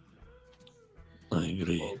 I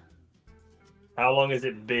agree. How long has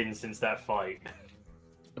it been since that fight?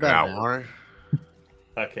 About an hour.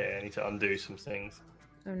 Okay, I need to undo some things.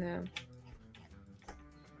 Oh no.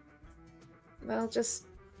 Well, just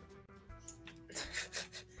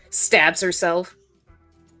stabs herself.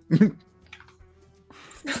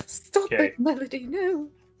 Stop Okay. it, Melody, no.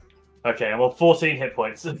 Okay, I'm on 14 hit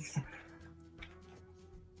points.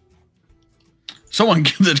 Someone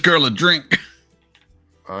give this girl a drink.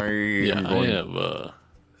 I have.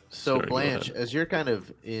 So Sorry, go Blanche, ahead. as you're kind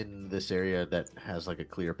of in this area that has like a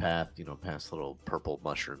clear path, past little purple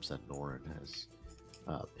mushrooms that Norin has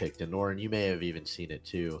picked, and Norin, you may have even seen it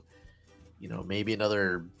too. Maybe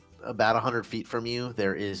another about 100 feet from you,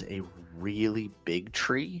 there is a really big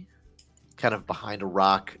tree, kind of behind a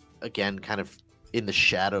rock. Again, kind of in the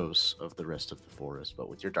shadows of the rest of the forest, but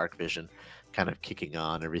with your dark vision, kind of kicking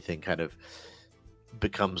on, everything kind of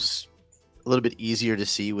becomes a little bit easier to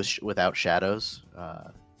see without shadows.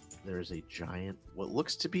 There is a giant, what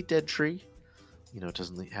looks to be dead tree. It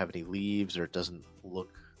doesn't have any leaves, or it doesn't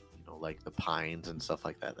look, like the pines and stuff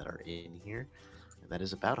like that are in here. And that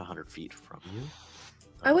is about 100 feet from you.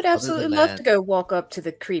 I would Other absolutely than love that- to go walk up to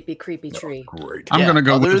the creepy tree. Great. I'm Yeah, gonna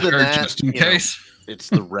go other with than her that, just in case. It's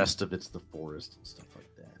the rest of it's the forest and stuff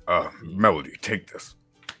like that. Melody, take this.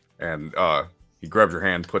 And he grabs your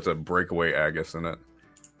hand, puts a breakaway Agus in it.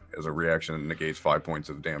 As a reaction, it negates 5 points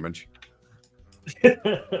of damage.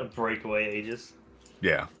 Breakaway Aegis.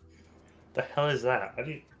 Yeah. The hell is that?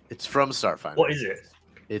 It's from Starfinder. What is it?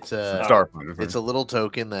 It's a Starfinder. It's a little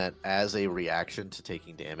token that, as a reaction to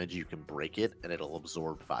taking damage, you can break it and it'll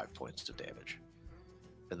absorb 5 points of damage.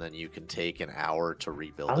 And then you can take an hour to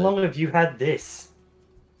rebuild How it. long have you had this?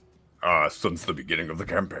 Since the beginning of the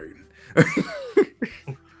campaign.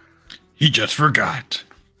 He just forgot.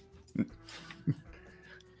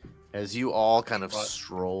 As you all kind of Right.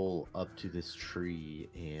 stroll up to this tree,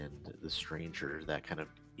 and the stranger, that kind of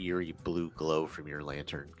eerie blue glow from your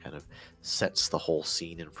lantern kind of sets the whole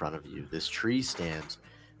scene in front of you. This tree stands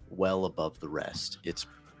well above the rest. It's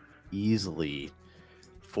easily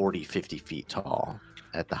 40, 50 feet tall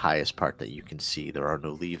at the highest part that you can see. There are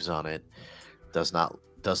no leaves on it.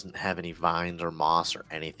 Doesn't have any vines or moss or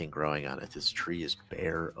anything growing on it. This tree is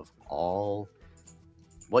bare of all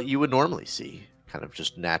what you would normally see, kind of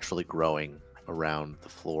just naturally growing around the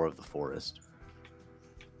floor of the forest.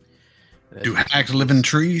 And as Do you keep hags live in this-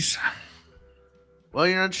 trees? Well,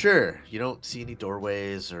 you're unsure. You don't see any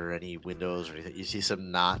doorways or any windows or anything. You see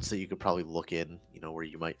some knots that you could probably look in, where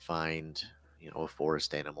you might find, a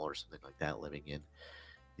forest animal or something like that living in.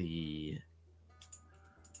 The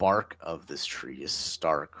bark of this tree is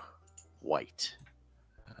stark white.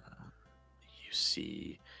 You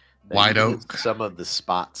see that White even in oak. some of the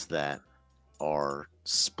spots that are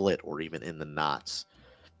split or even in the knots,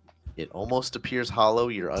 it almost appears hollow.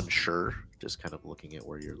 You're unsure, just kind of looking at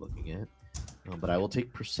where you're looking at. But I will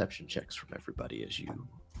take perception checks from everybody as you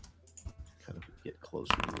kind of get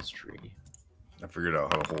closer to this tree. I figured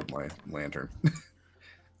out how to hold my lantern.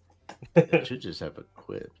 It should just have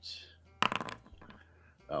equipped.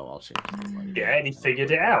 Oh, I'll change the light. Yeah, and he figured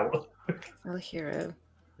it out. Oh, hero.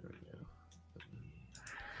 There we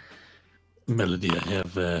go. Melody, I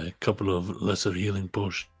have a couple of lesser healing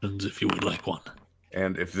potions if you would like one.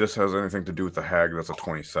 And if this has anything to do with the hag, that's a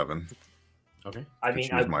 27. Okay. I Could mean,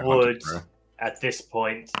 choose I my would hunting prayer. at this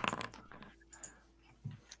point.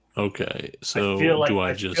 Okay, so I feel like do I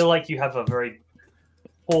I just... feel like you have a very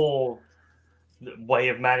poor way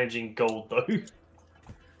of managing gold, though.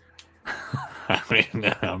 I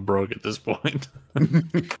mean, I'm broke at this point.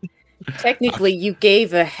 Technically, you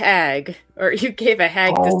gave a hag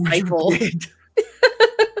disciple.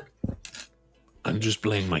 I'm just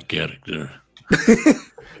playing my character.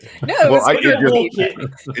 No, Well, it's You're really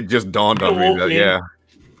walking. It just dawned on me that, Walking. yeah.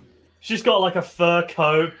 She's got like a fur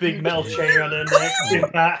coat, big metal chain around her neck, tin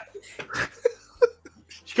hat.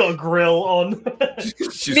 She's got a grill on.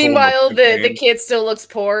 She's Meanwhile, holding the champagne. kid still looks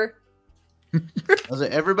poor. I'll say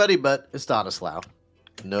everybody but Stanislav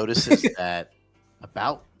notices that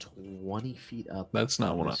about 20 feet up. That's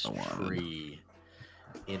not what this I wanted. tree,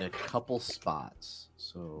 in a couple spots.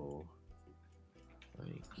 So,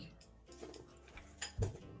 like.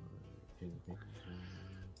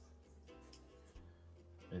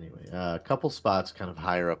 Anyway, a couple spots kind of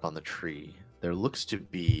higher up on the tree. There looks to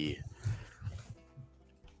be.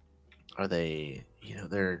 Are they?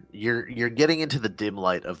 You're getting into the dim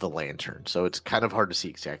light of the lantern, so it's kind of hard to see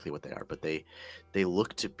exactly what they are. But they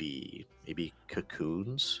look to be maybe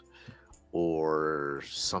cocoons or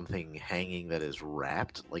something hanging that is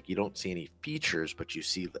wrapped. Like, you don't see any features, but you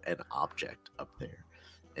see an object up there,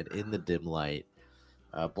 and in the dim light,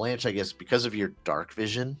 Blanche, I guess because of your dark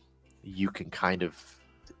vision, you can kind of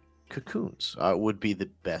cocoons would be the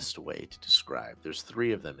best way to describe. There's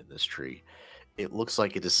 3 of them in this tree. It looks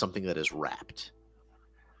like it is something that is wrapped,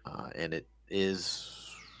 and it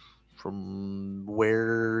is, from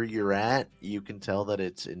where you're at, you can tell that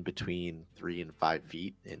it's in between 3 and 5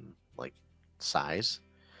 feet in like size.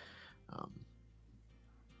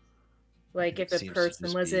 Like if It a seems to person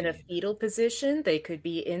just was in a be- fetal position, they could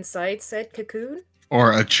be inside said cocoon,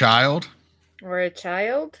 Or a child? or a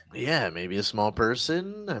child. Yeah, maybe a small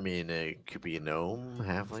person. I mean, it could be a gnome,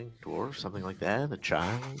 halfling, dwarf, something like that. A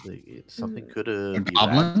child. Something could A be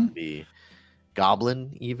goblin? wrapped, be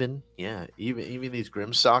goblin, even. Yeah, even these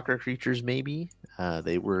Grimstalker creatures. Maybe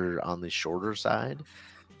they were on the shorter side,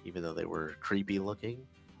 even though they were creepy looking.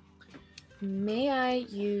 May I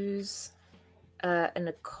use an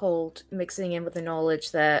occult mixing in with the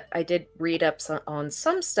knowledge that I did read up on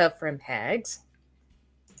some stuff from hags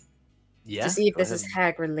Yeah. to see if go this is ahead-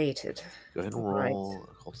 hag related. Go ahead and Right. roll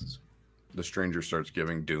occultism. The stranger starts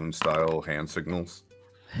giving Dune style hand signals.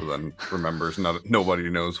 So then remembers nobody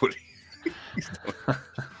knows what he's doing.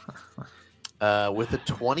 With a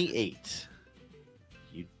 28,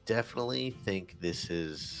 you definitely think this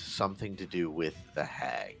is something to do with the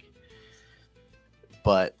hag.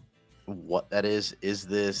 But what that is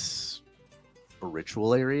this a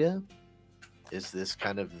ritual area? Is this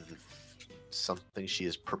kind of something she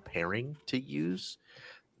is preparing to use?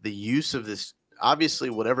 The use of this, obviously,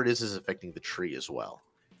 whatever it is affecting the tree as well.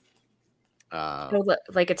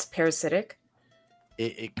 Like it's parasitic.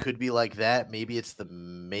 It could be like that. Maybe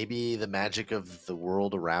the magic of the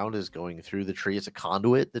world around is going through the tree. It's a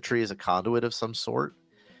conduit. The tree is a conduit of some sort,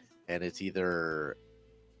 and it's either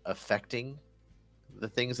affecting the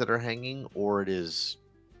things that are hanging, or it is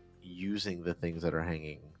using the things that are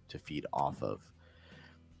hanging to feed off of.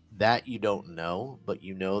 That you don't know, but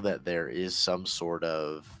you know that there is some sort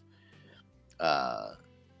of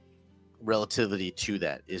relativity to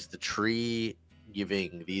that. Is the tree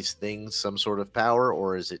giving these things some sort of power,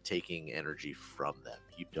 or is it taking energy from them?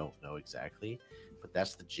 You don't know exactly, but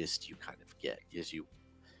that's the gist you kind of get. Is you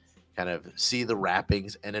kind of see the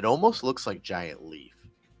wrappings, and it almost looks like giant leaf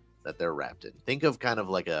that they're wrapped in. Think of kind of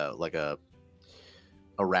like a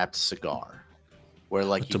wrapped cigar, where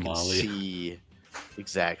like you can tamale. see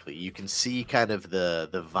exactly. You can see kind of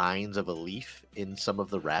the vines of a leaf in some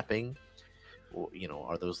of the wrapping. You know,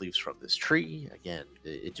 are those leaves from this tree? Again,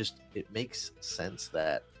 it makes sense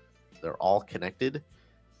that they're all connected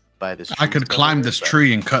by this. I could climb this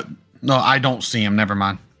tree and cut. No, I don't see him. Never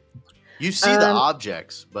mind. You see the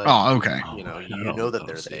objects, but Oh, okay. you know, I you don't- know I that don't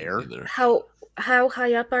they're see it there. either. How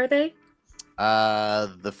high up are they?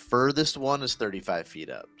 The furthest one is 35 feet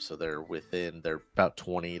up, so they're about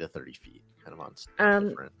 20 to 30 feet, kind of on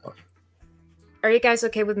different. Are you guys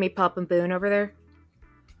okay with me popping Boone over there?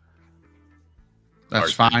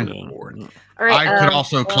 That's Alright, fine. good lord. All right. I could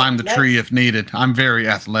also climb the tree if needed. I'm very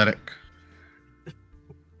athletic.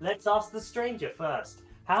 Let's ask the stranger first.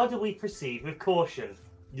 How do we proceed with caution?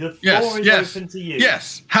 The floor Yes, is yes, open to you.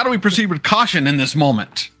 yes. How do we proceed with caution in this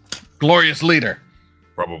moment? Glorious leader.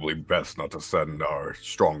 Probably best not to send our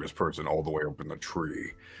strongest person all the way up in the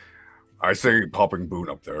tree. I say popping Boone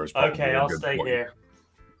up there is probably Okay, a I'll good stay point. here.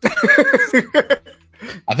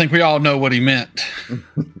 I think we all know what he meant.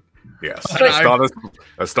 Yes,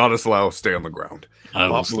 But Stanislaus, stay on the ground. I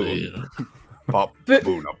will Pop stay. Boone. Pop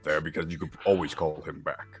Boone up there because you could always call him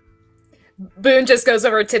back. Boone just goes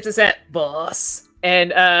over and tips his hat, boss. And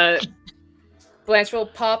Blanche will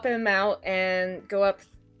pop him out and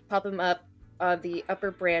pop him up on the upper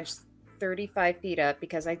branch 35 feet up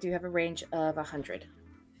because I do have a range of 100.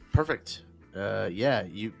 Perfect. Yeah,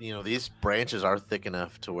 you know these branches are thick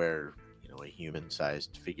enough to where a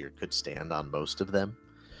human-sized figure could stand on most of them.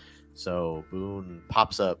 So Boone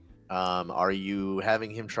pops up. Are you having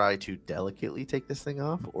him try to delicately take this thing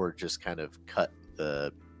off, or just kind of cut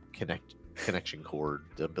the connection cord,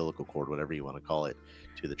 the umbilical cord, whatever you want to call it,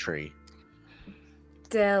 to the tree?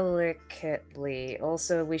 Delicately.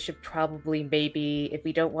 Also, we should probably maybe, if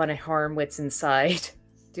we don't want to harm what's inside,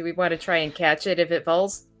 do we want to try and catch it if it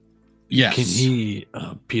falls? Yes. Can he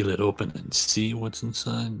peel it open and see what's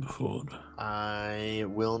inside before? I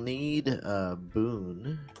will need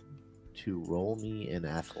Boone to roll me an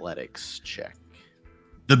athletics check.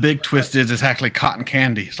 The big twist is it's actually cotton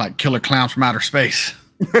candy. It's like Killer Clowns from Outer Space.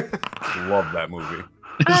 Love that movie.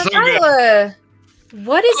 It's so good.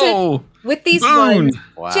 What is it with these Boone. ones?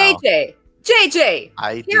 Wow. JJ!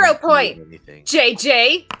 I Hero didn't do point. anything.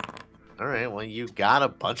 JJ! All right, well, you got a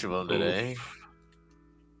bunch of them today.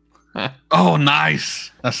 Oh,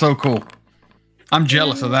 nice. That's so cool. I'm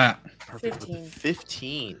jealous of that. Perfect. 15.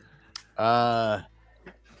 15.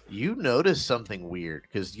 You notice something weird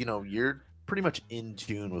because you're pretty much in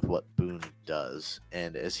tune with what Boone does,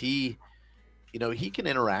 and as he can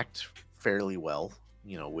interact fairly well,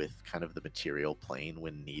 with kind of the material plane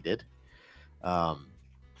when needed.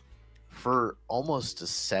 For almost a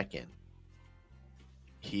second,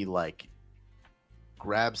 he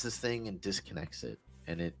grabs this thing and disconnects it,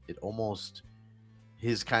 and it almost,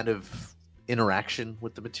 his kind of interaction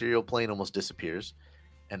with the material plane almost disappears,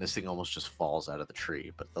 and this thing almost just falls out of the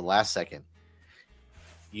tree. But the last second,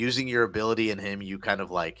 using your ability in him, you kind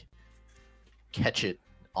of catch it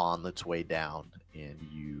on its way down, and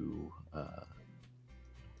you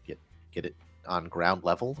get it on ground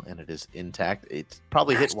level, and it is intact. It's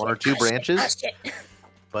probably hit one or two branches,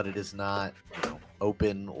 but it is not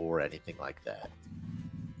open or anything like that.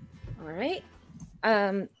 All right.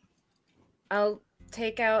 I'll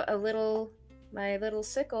take out my little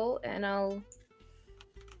sickle, and I'll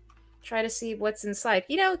try to see what's inside.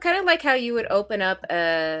 Kind of like how you would open up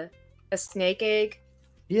a snake egg.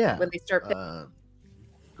 Yeah. When they start.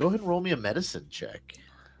 Go ahead and roll me a medicine check.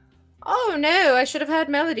 Oh no! I should have had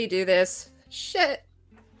Melody do this. Shit.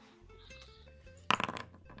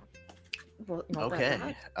 Well, not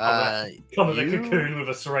Okay. Come with a cocoon with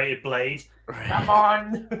a serrated blade. Come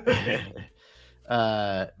on!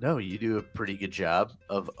 No, you do a pretty good job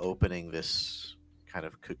of opening this kind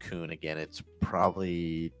of cocoon. Again, it's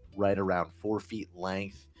probably right around 4 feet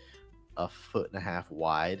length, 1.5 feet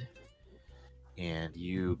wide, and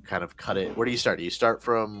you kind of cut it. Where do you start? Do you start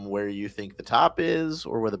from where you think the top is,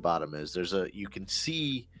 or where the bottom is? You can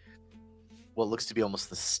see what looks to be almost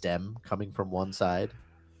the stem coming from one side.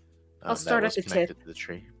 I'll start at the connected tip. to the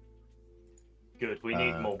tree. Good, we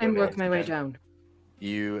need more. And work women my way today. down.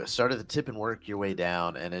 You start at the tip and work your way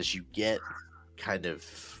down, and as you get kind of,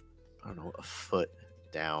 I don't know, 1 foot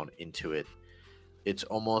down into it, it's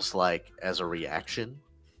almost like as a reaction,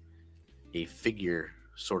 a figure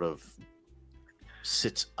sort of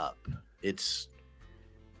sits up. This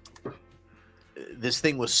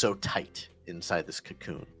thing was so tight inside this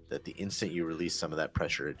cocoon that the instant you release some of that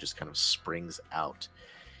pressure, it just kind of springs out.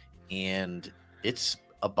 And it's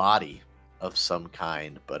a body of some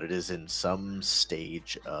kind, but it is in some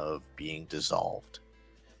stage of being dissolved.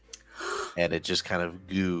 And it just kind of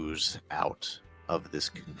goos out of this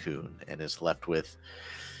cocoon and is left with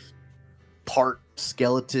part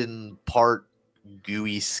skeleton, part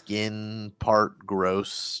gooey skin, part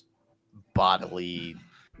gross bodily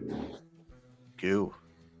goo.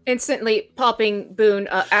 Instantly popping Boone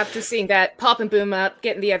after seeing that, popping Boone up,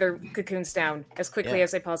 getting the other cocoons down as quickly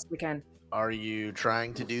as I possibly can. Are you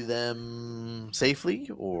trying to do them safely,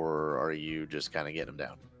 or are you just kind of getting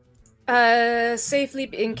them down? Safely,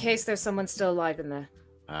 in case there's someone still alive in there.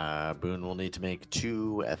 Boone will need to make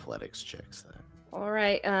 2 athletics checks then. All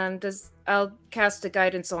right. I'll cast a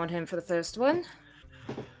guidance on him for the first one.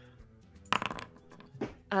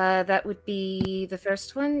 That would be the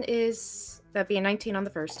first one. That'd be a 19 on the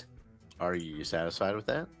first. Are you satisfied with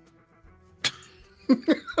that?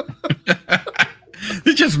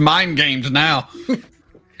 It's just mind games now.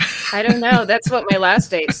 I don't know. That's what my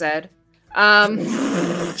last date said. I'm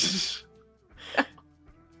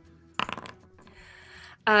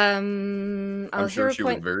sure she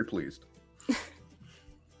was very pleased.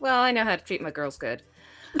 Well, I know how to treat my girls good.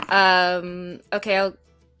 Okay,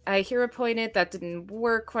 I hero pointed. That didn't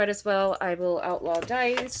work quite as well. I will outlaw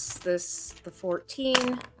dice. The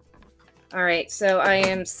 14. All right, so I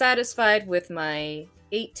am satisfied with my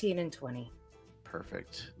 18 and 20.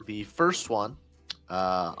 Perfect. The first one,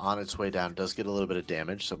 on its way down, does get a little bit of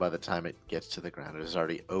damage. So by the time it gets to the ground, it is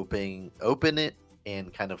already open it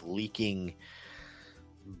and kind of leaking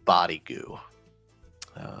body goo.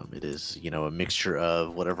 It is, a mixture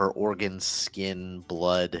of whatever organs, skin,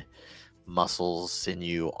 blood, muscles,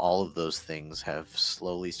 sinew, all of those things have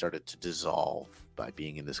slowly started to dissolve by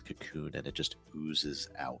being in this cocoon, and it just oozes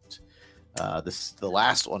out. The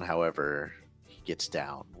last one, however, he gets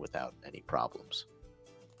down without any problems.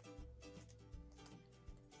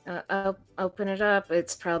 I'll open it up.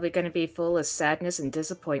 It's probably going to be full of sadness and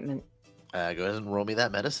disappointment. Go ahead and roll me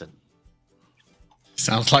that medicine.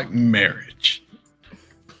 Sounds like marriage.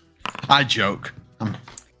 I joke.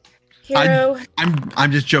 Hero.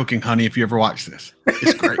 I'm just joking, honey. If you ever watch this,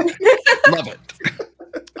 it's great. Love it.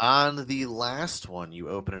 On the last one, you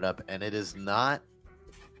open it up, and it is not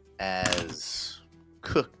as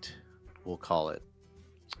cooked, we'll call it,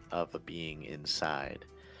 of a being inside.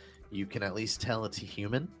 You can at least tell it's a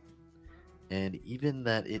human, and even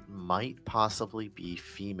that it might possibly be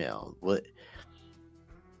female.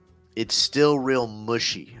 It's still real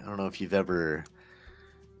mushy. I don't know if you've ever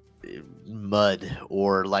mud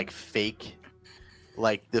or like fake,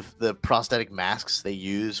 like the prosthetic masks they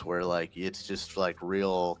use, where like it's just like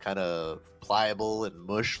real kind of pliable and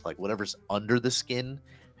mush, like whatever's under the skin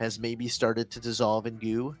has maybe started to dissolve in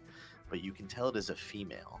goo, but you can tell it is a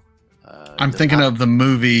female. I'm thinking of the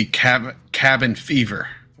movie Cabin Fever,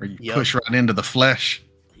 where you push right into the flesh.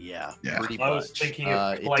 Yeah, pretty much. I was thinking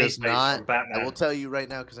of it does not. From Batman. I will tell you right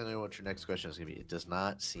now, because I know what your next question is going to be. It does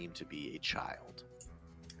not seem to be a child.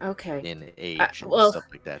 Okay. In age and stuff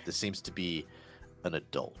like that. This seems to be an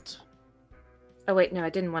adult. Oh wait, no, I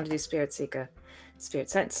didn't want to do Spirit Seeker. Spirit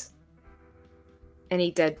Sense. Any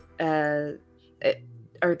dead? Are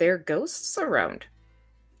there ghosts around?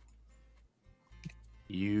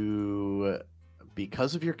 You,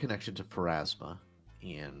 because of your connection to Pharasma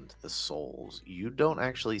and the souls, you don't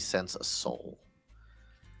actually sense a soul.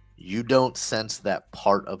 You don't sense that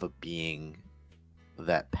part of a being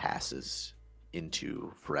that passes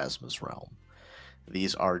into Pharasma's realm.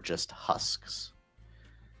 These are just husks.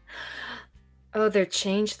 Oh, they're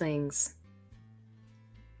changelings.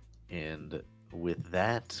 And with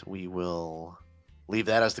that, we will leave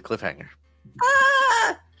that as the cliffhanger.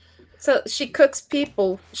 Ah! So she cooks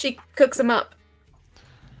people. She cooks them up.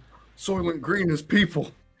 Soylent Green is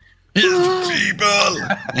people. It's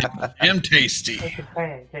people. And tasty. Making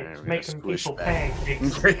pancakes. Making people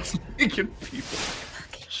pancakes. Making people.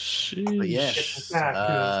 But yes,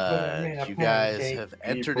 you guys have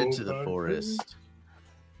entered into the forest,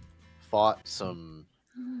 fought some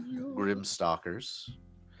grim stalkers,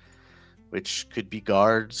 which could be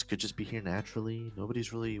guards, could just be here naturally.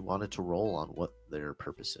 Nobody's really wanted to roll on what their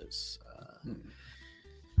purpose is.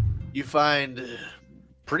 You find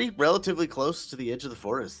pretty relatively close to the edge of the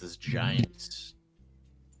forest this giant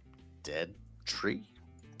dead tree,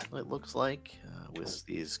 it looks like, with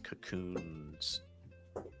these cocoons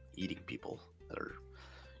eating people that are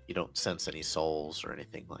you don't sense any souls or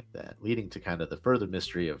anything like that, leading to kind of the further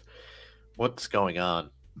mystery of what's going on.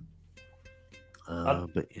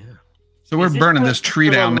 But yeah. So we're Is this burning this person tree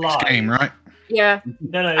still down next alive? game, right? Yeah,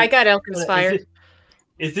 No, I got Elkin's fire.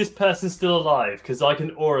 Is this person still alive? Because I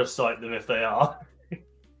can aura sight them if they are.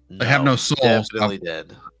 They have no souls. Definitely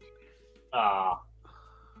dead. Ah,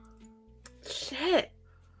 Shit.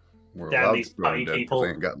 We're Damn allowed these to throw funny them dead people. because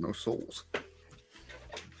they ain't got no souls.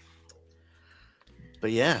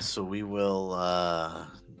 But yeah, so we will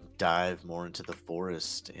dive more into the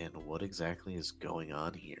forest and what exactly is going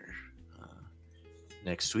on here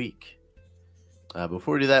next week.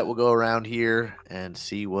 Before we do that, we'll go around here and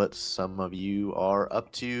see what some of you are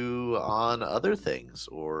up to on other things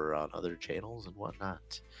or on other channels and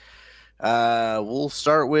whatnot. We'll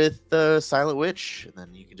start with Silent Witch, and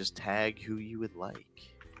then you can just tag who you would like.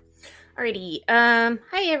 Alrighty.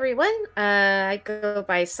 Hi everyone. I go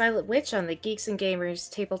by Silent Witch on the Geeks and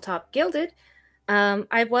Gamers Tabletop Gilded.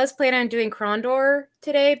 I was planning on doing Krondor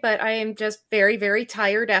today, but I am just very, very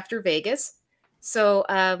tired after Vegas. So,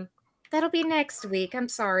 that'll be next week. I'm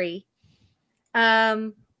sorry.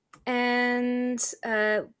 But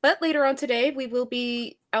later on today,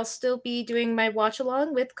 I'll still be doing my watch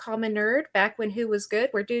along with Common Nerd back when Who Was Good.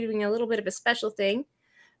 We're doing a little bit of a special thing.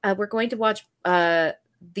 We're going to watch the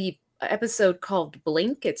episode called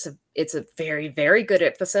Blink. It's a very, very good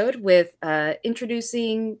episode with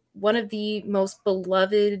introducing one of the most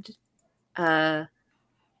beloved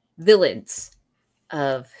villains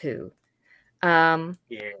of Who. Yeah.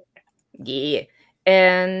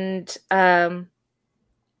 And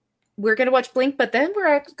we're going to watch Blink, but then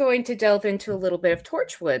we're going to delve into a little bit of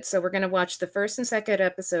Torchwood. So we're going to watch the first and second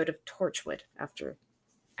episode of Torchwood after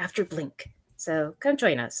Blink. So come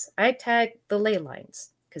join us. I tag the ley lines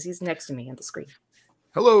because he's next to me on the screen.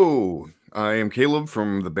 Hello, I am Caleb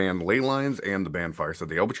from the band Ley Lines and the band Fireside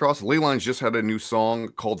the Albatross. Ley Lines just had a new song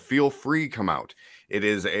called Feel Free come out. It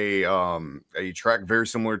is a track very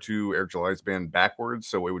similar to Eric July's band Backwards,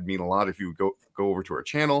 so it would mean a lot if you would go over to our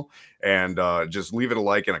channel and just leave it a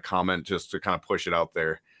like and a comment just to kind of push it out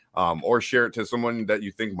there, or share it to someone that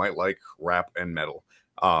you think might like rap and metal.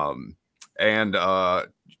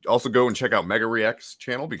 Also go and check out Mega React's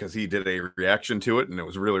channel because he did a reaction to it and it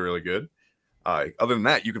was really, really good. Other than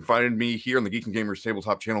that, you can find me here on the Geek and Gamers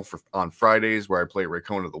Tabletop channel on Fridays where I play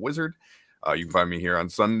Raycona the Wizard. You can find me here on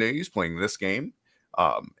Sundays playing this game.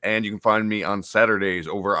 And you can find me on Saturdays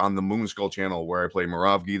over on the Moonskull channel where I play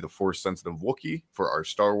Moravgi, the Force-sensitive Wookiee, for our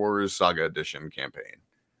Star Wars Saga Edition campaign.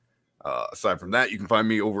 Aside from that, you can find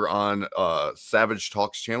me over on Savage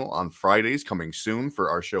Talks channel on Fridays, coming soon for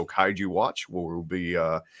our show Kaiju Watch, where we'll be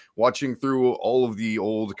watching through all of the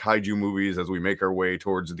old kaiju movies as we make our way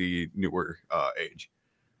towards the newer age.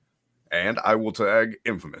 And I will tag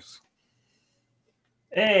Infamous.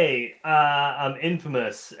 Hey, I'm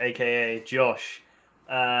Infamous, aka Josh.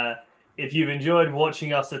 If you've enjoyed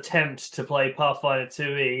watching us attempt to play Pathfinder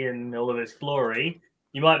 2e in all of its glory,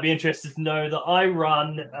 you might be interested to know that I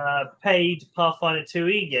run paid Pathfinder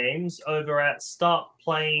 2e games over at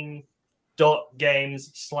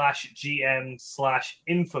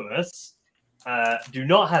startplaying.games/GM/Infamous. Do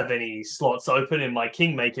not have any slots open in my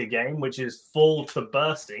Kingmaker game, which is full to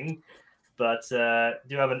bursting, but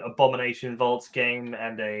do have an Abomination Vaults game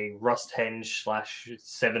and a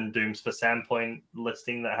Rusthenge/7 Dooms for Sandpoint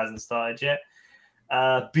listing that hasn't started yet.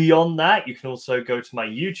 Beyond that, you can also go to my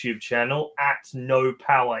YouTube channel at No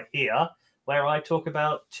Power Here, where I talk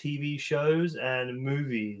about TV shows and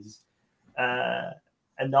movies.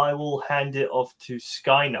 And I will hand it off to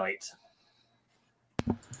Sky Knight.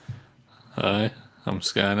 Hi, I'm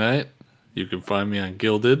Sky Knight. You can find me on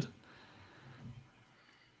Gilded.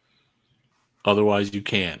 Otherwise, you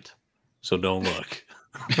can't. So don't look.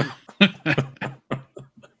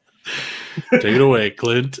 Take it away,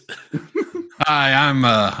 Clint. Hi,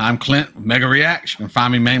 I'm Clint, Mega React. You can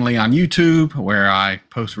find me mainly on YouTube, where I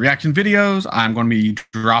post reaction videos. I'm going to be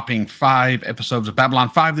dropping 5 episodes of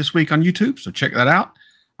Babylon 5 this week on YouTube, so check that out.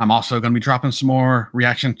 I'm also going to be dropping some more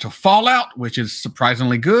reaction to Fallout, which is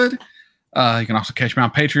surprisingly good. You can also catch me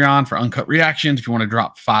on Patreon for uncut reactions. If you want to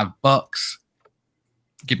drop $5,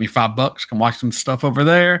 give me $5. Come watch some stuff over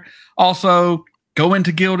there. Also, go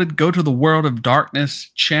into Gilded, go to the World of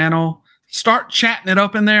Darkness channel. Start chatting it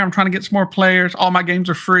up in there. I'm trying to get some more players. All my games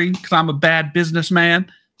are free because I'm a bad businessman.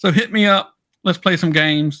 So hit me up. Let's play some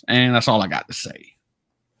games. And that's all I got to say.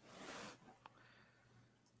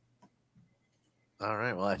 All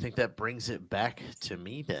right. Well, I think that brings it back to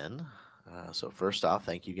me then. So first off,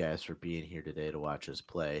 thank you guys for being here today to watch us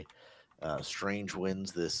play Strange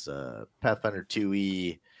Winds, this Pathfinder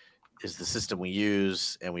 2e is the system we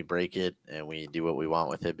use, and we break it and we do what we want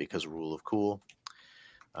with it because rule of cool.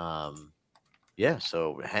 Yeah,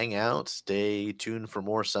 so hang out, stay tuned for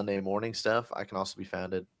more Sunday morning stuff. I can also be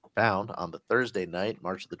found on the Thursday night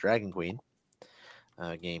March of the Dragon Queen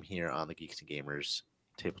game here on the Geeks and Gamers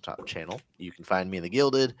tabletop channel. You can find me in the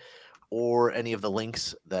Gilded or any of the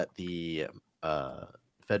links that the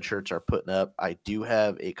Fed shirts are putting up. I do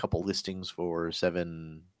have a couple listings for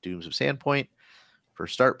 7 Dooms of Sandpoint for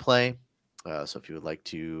start play. So if you would like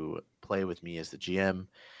to play with me as the GM,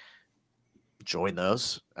 join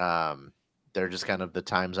those. They're just kind of the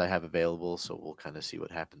times I have available, so we'll kind of see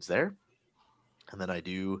what happens there. And then I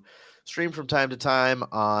do stream from time to time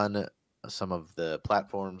on some of the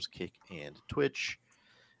platforms, Kick and Twitch.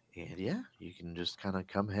 And yeah, you can just kind of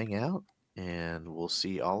come hang out, and we'll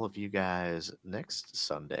see all of you guys next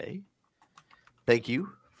Sunday. Thank you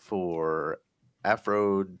for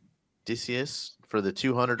Aphrodisius for the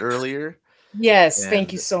 200 earlier. Yes,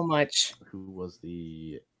 thank you so much. Who was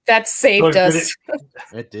the... That saved us.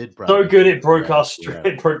 It did. So good it broke our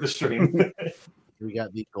it broke the stream. We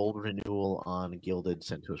got the gold renewal on Gilded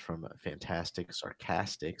sent to us from Fantastic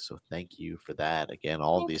Sarcastic. So thank you for that. Again,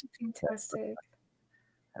 all of these Fantastic.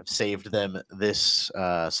 have saved them this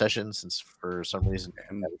session since for some reason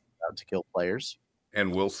about to kill players.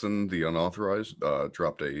 And Wilson, the unauthorized,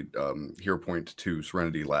 dropped a hero point to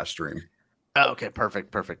Serenity last stream. Oh, okay,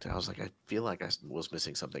 perfect. I was like, I feel like I was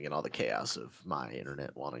missing something in all the chaos of my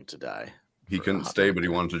internet wanting to die. He couldn't stay, but he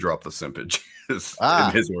wanted to drop the simpage. In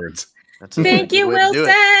his words. Thank you,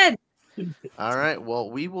 Wilson. All right.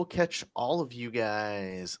 Well, we will catch all of you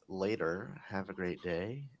guys later. Have a great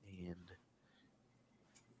day, and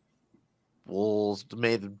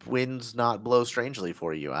may the winds not blow strangely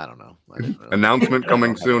for you. I don't know. Announcement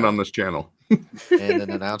coming soon on this channel. And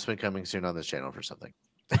an announcement coming soon on this channel for something.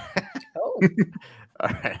 All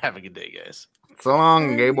right. Have a good day, guys. So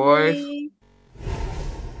long, gay boys.